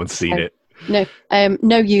 No one's seen it. No,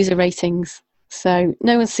 no user ratings. So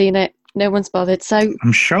no one's seen it. No one's bothered. So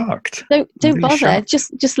I'm shocked. Don't really bother. Shocked.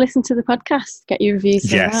 Just listen to the podcast. Get your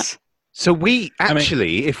reviews. Yes. So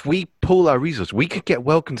if we pull our resources, we could get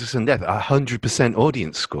Welcome to Sudden Death 100%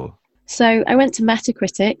 audience score. So I went to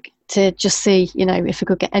Metacritic to just see, if I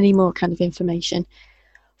could get any more kind of information.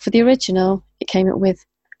 For the original, it came up with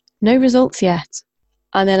no results yet.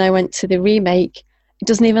 And then I went to the remake. It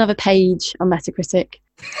doesn't even have a page on Metacritic.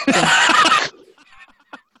 Yeah.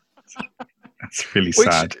 That's really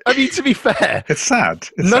sad. I mean, to be fair, It's sad.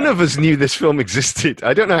 none of us knew this film existed.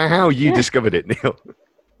 I don't know how you discovered it, Neil.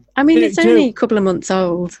 I mean, it's only a couple of months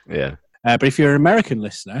old. Yeah. But if you're an American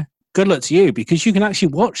listener, good luck to you, because you can actually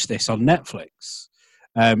watch this on Netflix.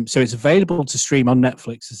 So it's available to stream on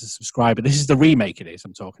Netflix as a subscriber. This is the remake it is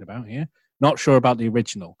I'm talking about here. Not sure about the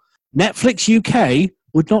original. Netflix UK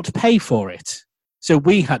would not pay for it. So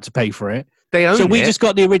we had to pay for it. They own so we it. just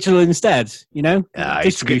got the original instead,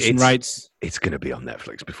 distribution it's rights. It's going to be on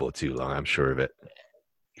Netflix before too long, I'm sure of it.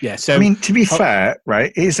 Yeah, so... I mean, to be fair,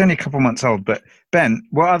 right, it's only a couple months old, but Ben,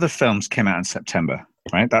 what other films came out in September,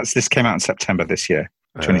 right? This came out in September this year,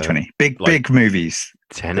 2020. Big movies.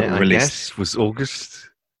 Tenet, I guess, was August.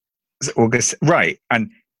 Is it August? Right,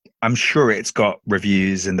 and I'm sure it's got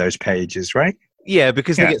reviews in those pages, right? Yeah,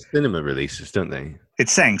 because they get cinema releases, don't they?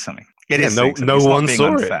 It's saying something. No one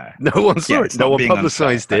saw it. No one saw it. No one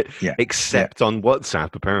publicised it, except on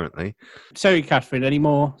WhatsApp, apparently. Sorry, Catherine, any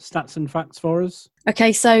more stats and facts for us?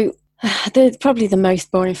 Okay, so they're probably the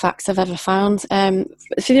most boring facts I've ever found.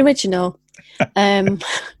 For the original,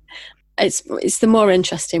 it's the more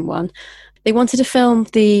interesting one. They wanted to film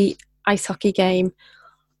the ice hockey game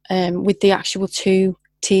with the actual two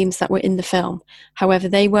teams that were in the film. However,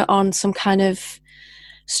 they were on some kind of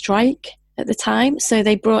strike at the time, so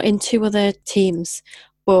they brought in two other teams,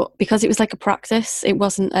 but because it was like a practice, it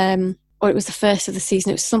wasn't or it was the first of the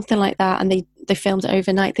season, it was something like that, and they filmed it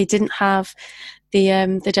overnight. They didn't have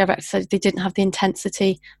the director said they didn't have the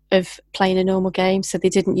intensity of playing a normal game, so they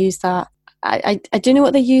didn't use that. I don't know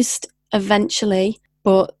what they used eventually,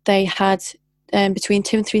 but they had between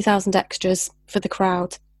 2,000 and 3,000 extras for the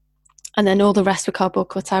crowd. And then all the rest were cardboard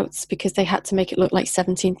cutouts because they had to make it look like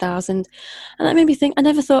 17,000. And that made me think, I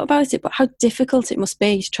never thought about it, but how difficult it must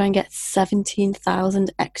be to try and get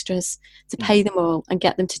 17,000 extras to pay them all and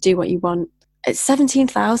get them to do what you want. At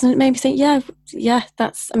 17,000, it made me think,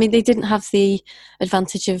 they didn't have the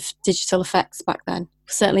advantage of digital effects back then.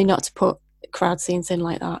 Certainly not to put crowd scenes in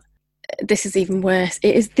like that. This is even worse.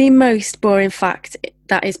 It is the most boring fact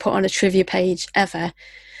that is put on a trivia page ever.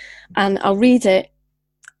 And I'll read it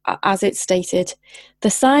as it's stated. The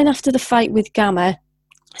sign after the fight with Gamma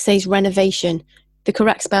says renovation. The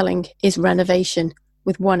correct spelling is renovation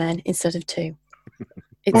with one N instead of two.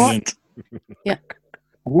 What? Yeah.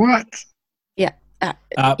 What? Yeah.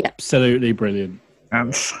 Absolutely brilliant. I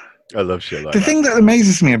love shit like that. The thing that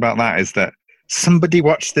amazes me about that is that somebody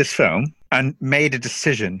watched this film and made a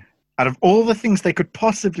decision out of all the things they could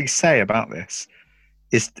possibly say about this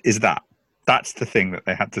is that's the thing that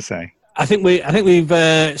they had to say. I think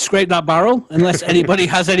we've scraped that barrel, unless anybody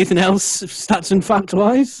has anything else, stats and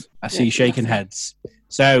fact-wise. I see you shaking heads.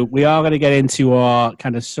 So we are going to get into our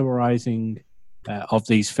kind of summarising of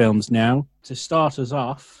these films now. To start us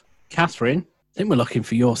off, Catherine, I think we're looking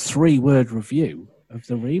for your 3-word review of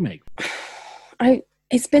the remake.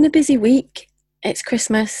 It's been a busy week. It's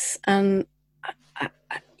Christmas, and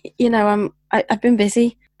I've been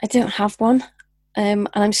busy. I don't have one. And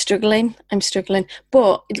I'm struggling.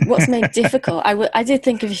 But what's made it difficult, I did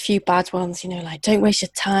think of a few bad ones, like don't waste your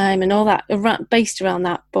time and all that, based around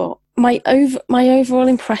that. But my overall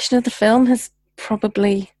impression of the film has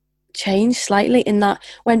probably changed slightly in that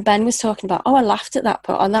when Ben was talking about, I laughed at that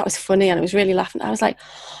part, and that was funny, and I was really laughing. I was like,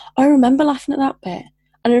 I remember laughing at that bit.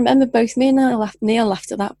 And I remember both me and Neil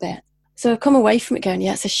laughed at that bit. So I've come away from it going,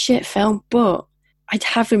 yeah, it's a shit film, but I'd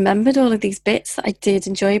have remembered all of these bits that I did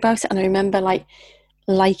enjoy about it, and I remember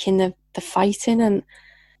liking the fighting. And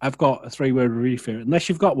I've got a 3-word review for it. Unless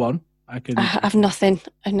you've got one, I have nothing.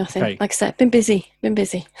 Okay. Like I said, been busy.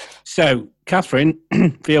 So, Catherine,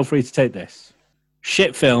 feel free to take this.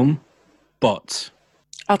 Shit film, but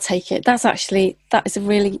I'll take it. That's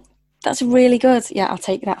really good. Yeah, I'll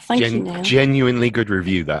take that. Thank you, Neil. Genuinely good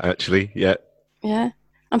review, that actually. Yeah. Yeah.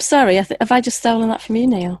 I'm sorry. Have I just stolen that from you,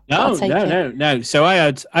 Neil? No. So I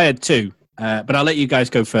had 2, but I'll let you guys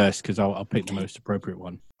go first because I'll pick the most appropriate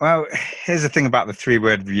one. Well, here's the thing about the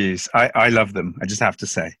 3-word reviews. I love them. I just have to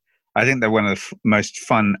say, I think they're one of the most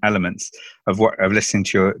fun elements of listening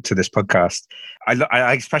to this podcast.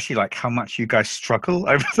 I especially like how much you guys struggle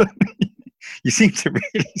over them. You seem to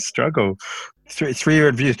really struggle.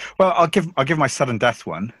 3-word reviews. Well, I'll give my sudden death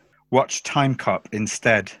one. Watch Time Cop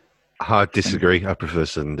instead. Hard disagree. I prefer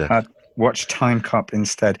sudden death. Watch Time Cop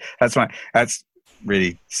instead. That's right. That's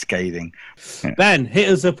really scathing. Yeah. Ben, hit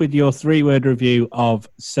us up with your 3-word review of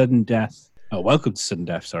Sudden Death. Oh, welcome to Sudden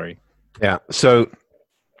Death. Sorry. Yeah. So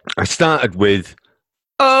I started with,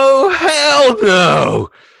 "Oh, hell no,"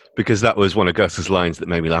 because that was one of Gus's lines that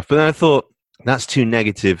made me laugh. But then I thought, that's too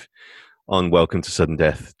negative on Welcome to Sudden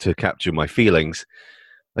Death to capture my feelings.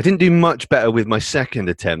 I didn't do much better with my second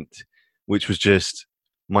attempt, which was just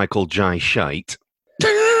Michael Jai shite.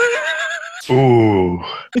 Ooh,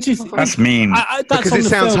 Which is that's mean. that's Because on it the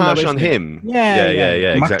sounds film, harsh though, on isn't it? him.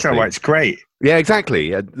 Yeah. Michael Exactly. Jai White's great. Yeah,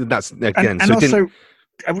 exactly. That's again. And so also,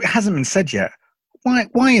 it hasn't been said yet.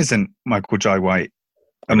 Why isn't Michael Jai White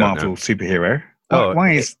a I don't Marvel know. superhero? Oh,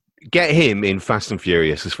 Why is get him in Fast and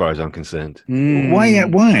Furious, as far as I'm concerned.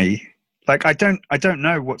 why? Like, I don't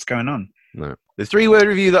know what's going on. No. The 3-word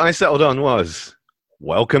review that I settled on was,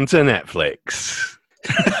 "Welcome to Netflix."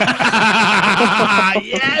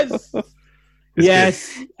 Yes.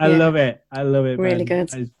 Yes, I love it. Really Ben.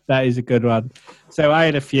 good. That is a good one. So I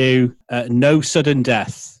had a few. No sudden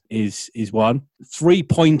death is one. 3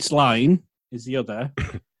 points line is the other,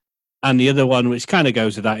 and the other one, which kind of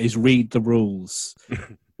goes with that, is read the rules.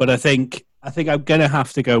 But I think I'm gonna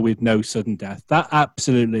have to go with no sudden death. That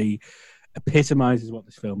absolutely epitomizes what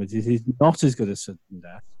this film is. It is not as good as sudden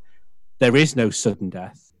death. There is no sudden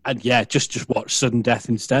death, and yeah, just watch sudden death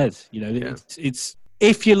instead. It's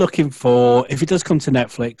if you're looking for, if it does come to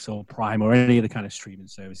Netflix or Prime or any other kind of streaming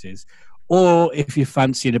services, or if you're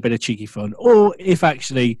fancying a bit of cheeky fun, or if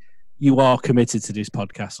actually you are committed to this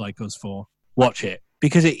podcast like us for, watch it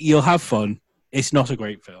because you'll have fun. It's not a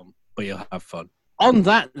great film, but you'll have fun. On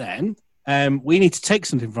that, then, we need to take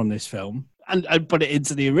something from this film and put it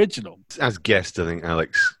into the original. As guest, I think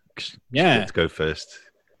Alex. Yeah. Let's go first.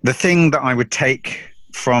 The thing that I would take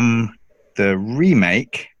from the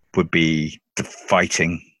remake would be the fight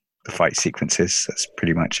sequences. That's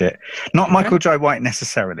pretty much it. Not Okay. Michael Jai White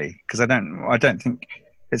necessarily, because I don't think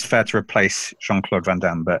it's fair to replace Jean-Claude Van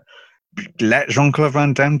Damme, but let Jean-Claude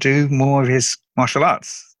Van Damme do more of his martial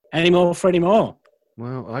arts. Any more for any more?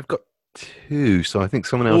 Well, I've got 2, so I think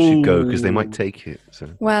someone else should go because they Ooh. might take it. So.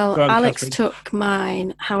 Well, Go on, Alex Catherine. took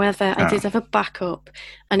mine. However, I Oh. did have a backup,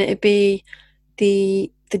 and it'd be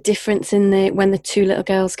the difference in when the 2 little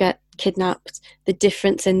girls get kidnapped. The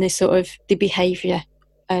difference in the sort of the behaviour.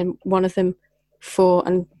 One of them fought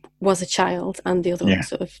and was a child, and the other one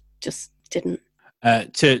sort of just didn't.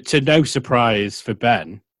 To no surprise for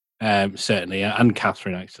Ben, certainly, and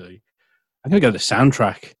Catherine, actually, I'm going to go with the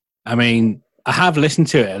soundtrack. I mean, I have listened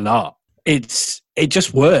to it a lot. It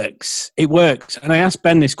just works. It works. And I asked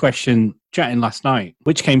Ben this question chatting last night,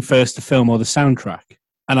 which came first, the film or the soundtrack?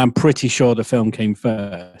 And I'm pretty sure the film came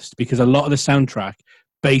first because a lot of the soundtrack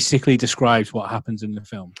basically describes what happens in the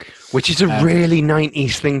film. Which is a really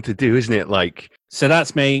 90s thing to do, isn't it? Like, so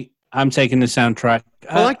that's me. I'm taking the soundtrack.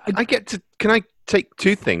 well, I get to. Can I take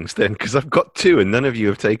 2 things then? Because I've got 2 and none of you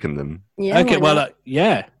have taken them. Yeah. Okay, why well, not?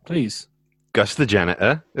 yeah, please. Gus the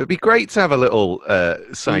janitor. It would be great to have a little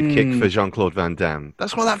sidekick for Jean-Claude Van Damme.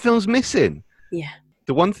 That's what that film's missing. Yeah.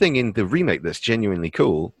 The one thing in the remake that's genuinely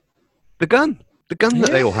cool, the gun that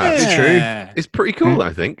they all have. It's true. It's pretty cool,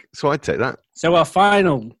 I think. So I'd take that. So our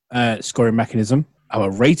final scoring mechanism,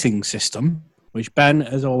 our rating system, which Ben,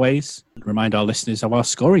 as always, remind our listeners of our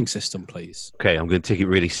scoring system, please. Okay, I'm going to take it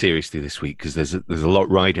really seriously this week because there's a lot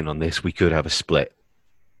riding on this. We could have a split.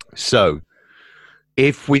 So,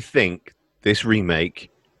 if we think this remake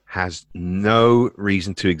has no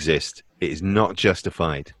reason to exist, it is not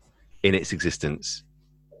justified in its existence,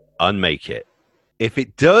 unmake it. If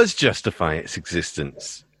it does justify its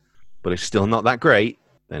existence, but it's still not that great,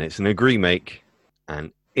 then it's an agree-make.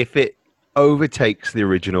 And if it overtakes the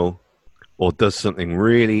original or does something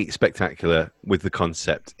really spectacular with the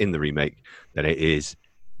concept in the remake, then it is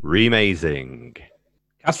remazing.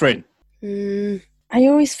 Catherine. I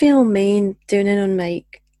always feel mean doing an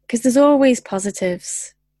unmake because there's always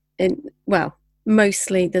positives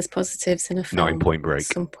mostly there's positives in a film. 9 Point Break.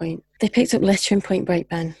 At some point. They picked up litter in Point Break,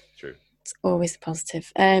 Ben. True. It's always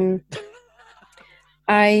positive. I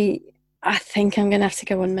think I'm going to have to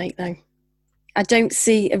go unmake though. I don't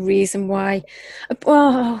see a reason why.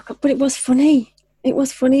 Oh, but it was funny. It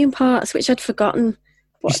was funny in parts, which I'd forgotten.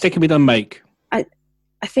 You're sticking with unmake. I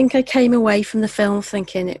think I came away from the film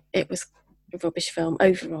thinking it was a rubbish film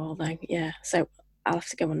overall, though. Yeah, so I'll have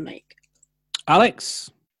to go unmake.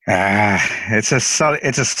 Alex. It's a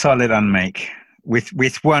solid unmake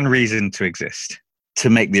with one reason to exist: to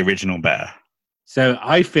make the original better. So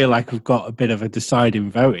I feel like we've got a bit of a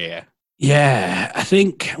deciding vote here. Yeah, I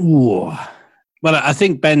think. Ooh. Well, I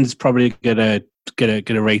think Ben's probably gonna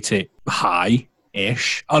rate it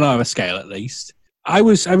high-ish on our scale at least. I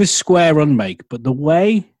was square unmake, but the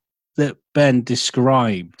way that Ben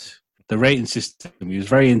described the rating system, he was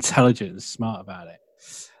very intelligent and smart about it.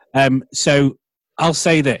 So I'll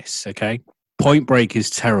say this, okay? Point Break is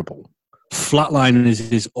terrible.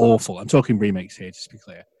 Flatliners is awful. I'm talking remakes here, just to be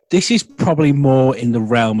clear. This is probably more in the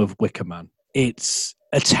realm of Wicker Man. It's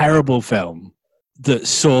a terrible film that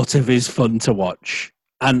sort of is fun to watch.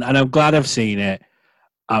 And I'm glad I've seen it.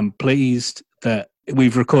 I'm pleased that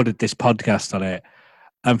we've recorded this podcast on it.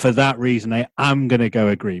 And for that reason, I am going to go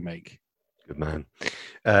a remake. Good man.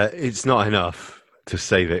 It's not enough to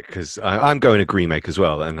save it because I'm going a remake as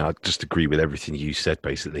well. And I just agree with everything you said,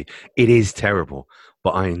 basically. It is terrible,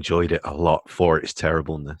 but I enjoyed it a lot for its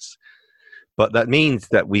terribleness. But that means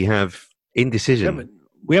that we have indecision.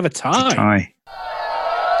 We have a tie. It's a tie.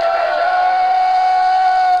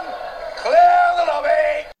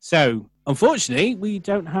 So, unfortunately, we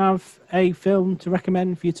don't have a film to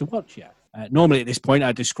recommend for you to watch yet. Normally, at this point,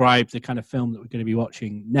 I describe the kind of film that we're going to be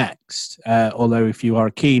watching next. Although, if you are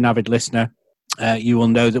a keen, avid listener, you will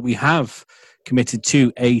know that we have committed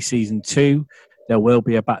to a season 2. There will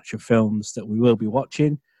be a batch of films that we will be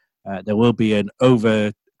watching. There will be an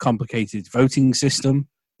over-complicated voting system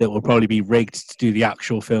that will probably be rigged to do the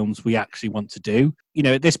actual films we actually want to do. You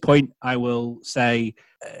know, at this point, I will say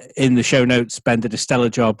in the show notes, Ben did a stellar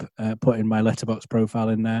job putting my Letterboxd profile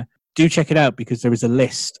in there. Do check it out because there is a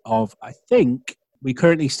list of, I think, we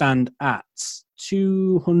currently stand at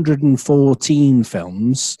 214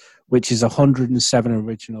 films, which is 107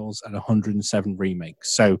 originals and 107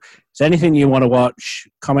 remakes. So if there's anything you want to watch,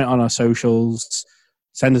 comment on our socials,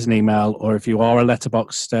 send us an email, or if you are a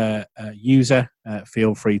Letterboxd user,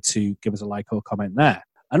 feel free to give us a like or comment there.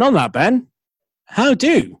 And on that, Ben, how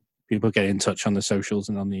do people get in touch on the socials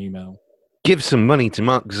and on the email? Give some money to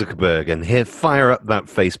Mark Zuckerberg and fire up that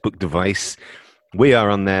Facebook device. We are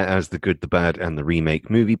on there as the Good, the Bad, and the Remake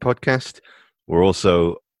movie podcast. We're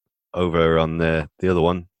also over on the other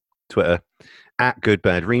one, Twitter, at Good,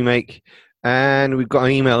 Bad, Remake. And we've got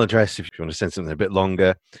an email address if you want to send something a bit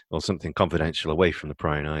longer or something confidential away from the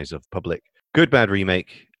prying eyes of the public.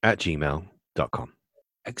 goodbadremake@gmail.com.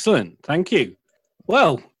 Excellent. Thank you.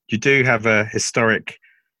 Well, You do have a historic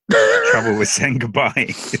trouble with saying goodbye.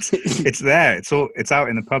 It's there. It's out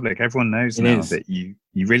in the public. Everyone knows It now is. that you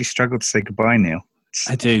really struggle to say goodbye, Neil.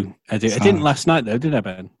 I do. I didn't last night, though, did I,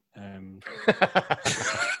 Ben?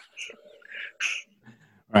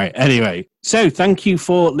 Right. Anyway, so thank you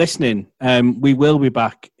for listening. We will be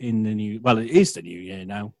back in the new... Well, it is the new year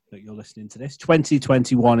now that you're listening to this.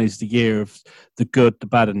 2021 is the year of the Good, the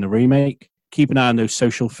Bad, and the Remake. Keep an eye on those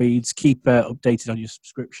social feeds. Keep updated on your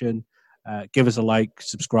subscription. Give us a like,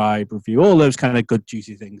 subscribe, review, all those kind of good,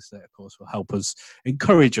 juicy things that, of course, will help us,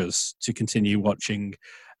 encourage us to continue watching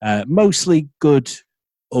mostly good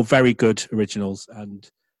or very good originals and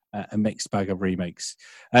a mixed bag of remakes.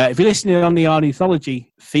 If you're listening on the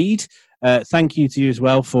Ornithology feed, thank you to you as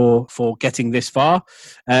well for getting this far,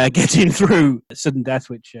 getting through Sudden Death,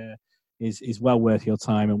 which is well worth your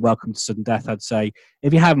time, and welcome to Sudden Death, I'd say.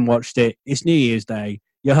 If you haven't watched it, it's New Year's Day,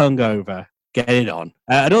 you're hungover, get it on.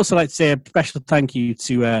 I'd also like to say a special thank you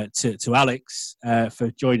to Alex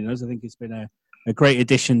for joining us. I think it's been a great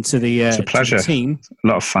addition to the, It's a pleasure. to the team. A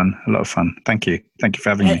lot of fun. Thank you for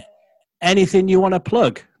having me. Anything you want to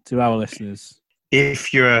plug to our listeners?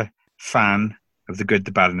 If you're a fan of The Good,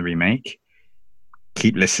 the Bad, and the Remake,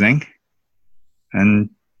 keep listening and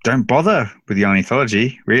don't bother with the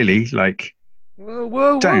Ornithology, really. Like, Whoa,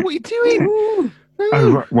 what are you doing?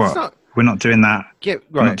 Oh, what? We're not doing that.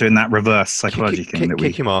 We're not doing that reverse psychology thing that we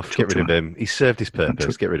kick him off. Get rid of him. He served his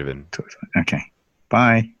purpose. Get rid of him. Okay.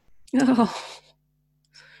 Bye. Oh,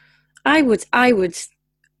 I would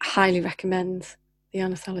highly recommend the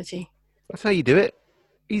Ornithology. That's how you do it.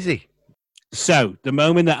 Easy. So, the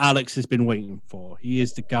moment that Alex has been waiting for, he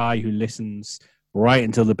is the guy who listens right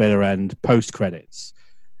until the bitter end, post-credits.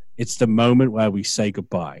 It's the moment where we say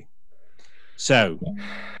goodbye. So,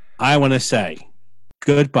 I want to say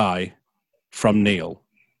goodbye from Neil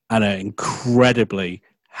and an incredibly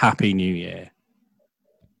happy New Year.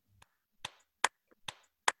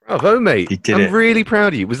 Bravo, mate. You did I'm it. really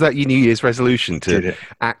proud of you. Was that your New Year's resolution to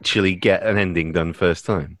actually get an ending done first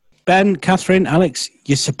time? Ben, Catherine, Alex,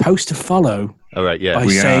 you're supposed to follow All right, yeah. by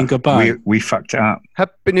saying goodbye. We fucked it up.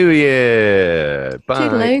 Happy New Year. Bye.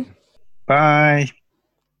 Toodaloo. Bye.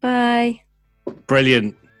 Bye.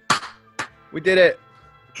 Brilliant. We did it.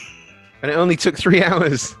 And it only took 3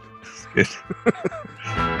 hours. Good.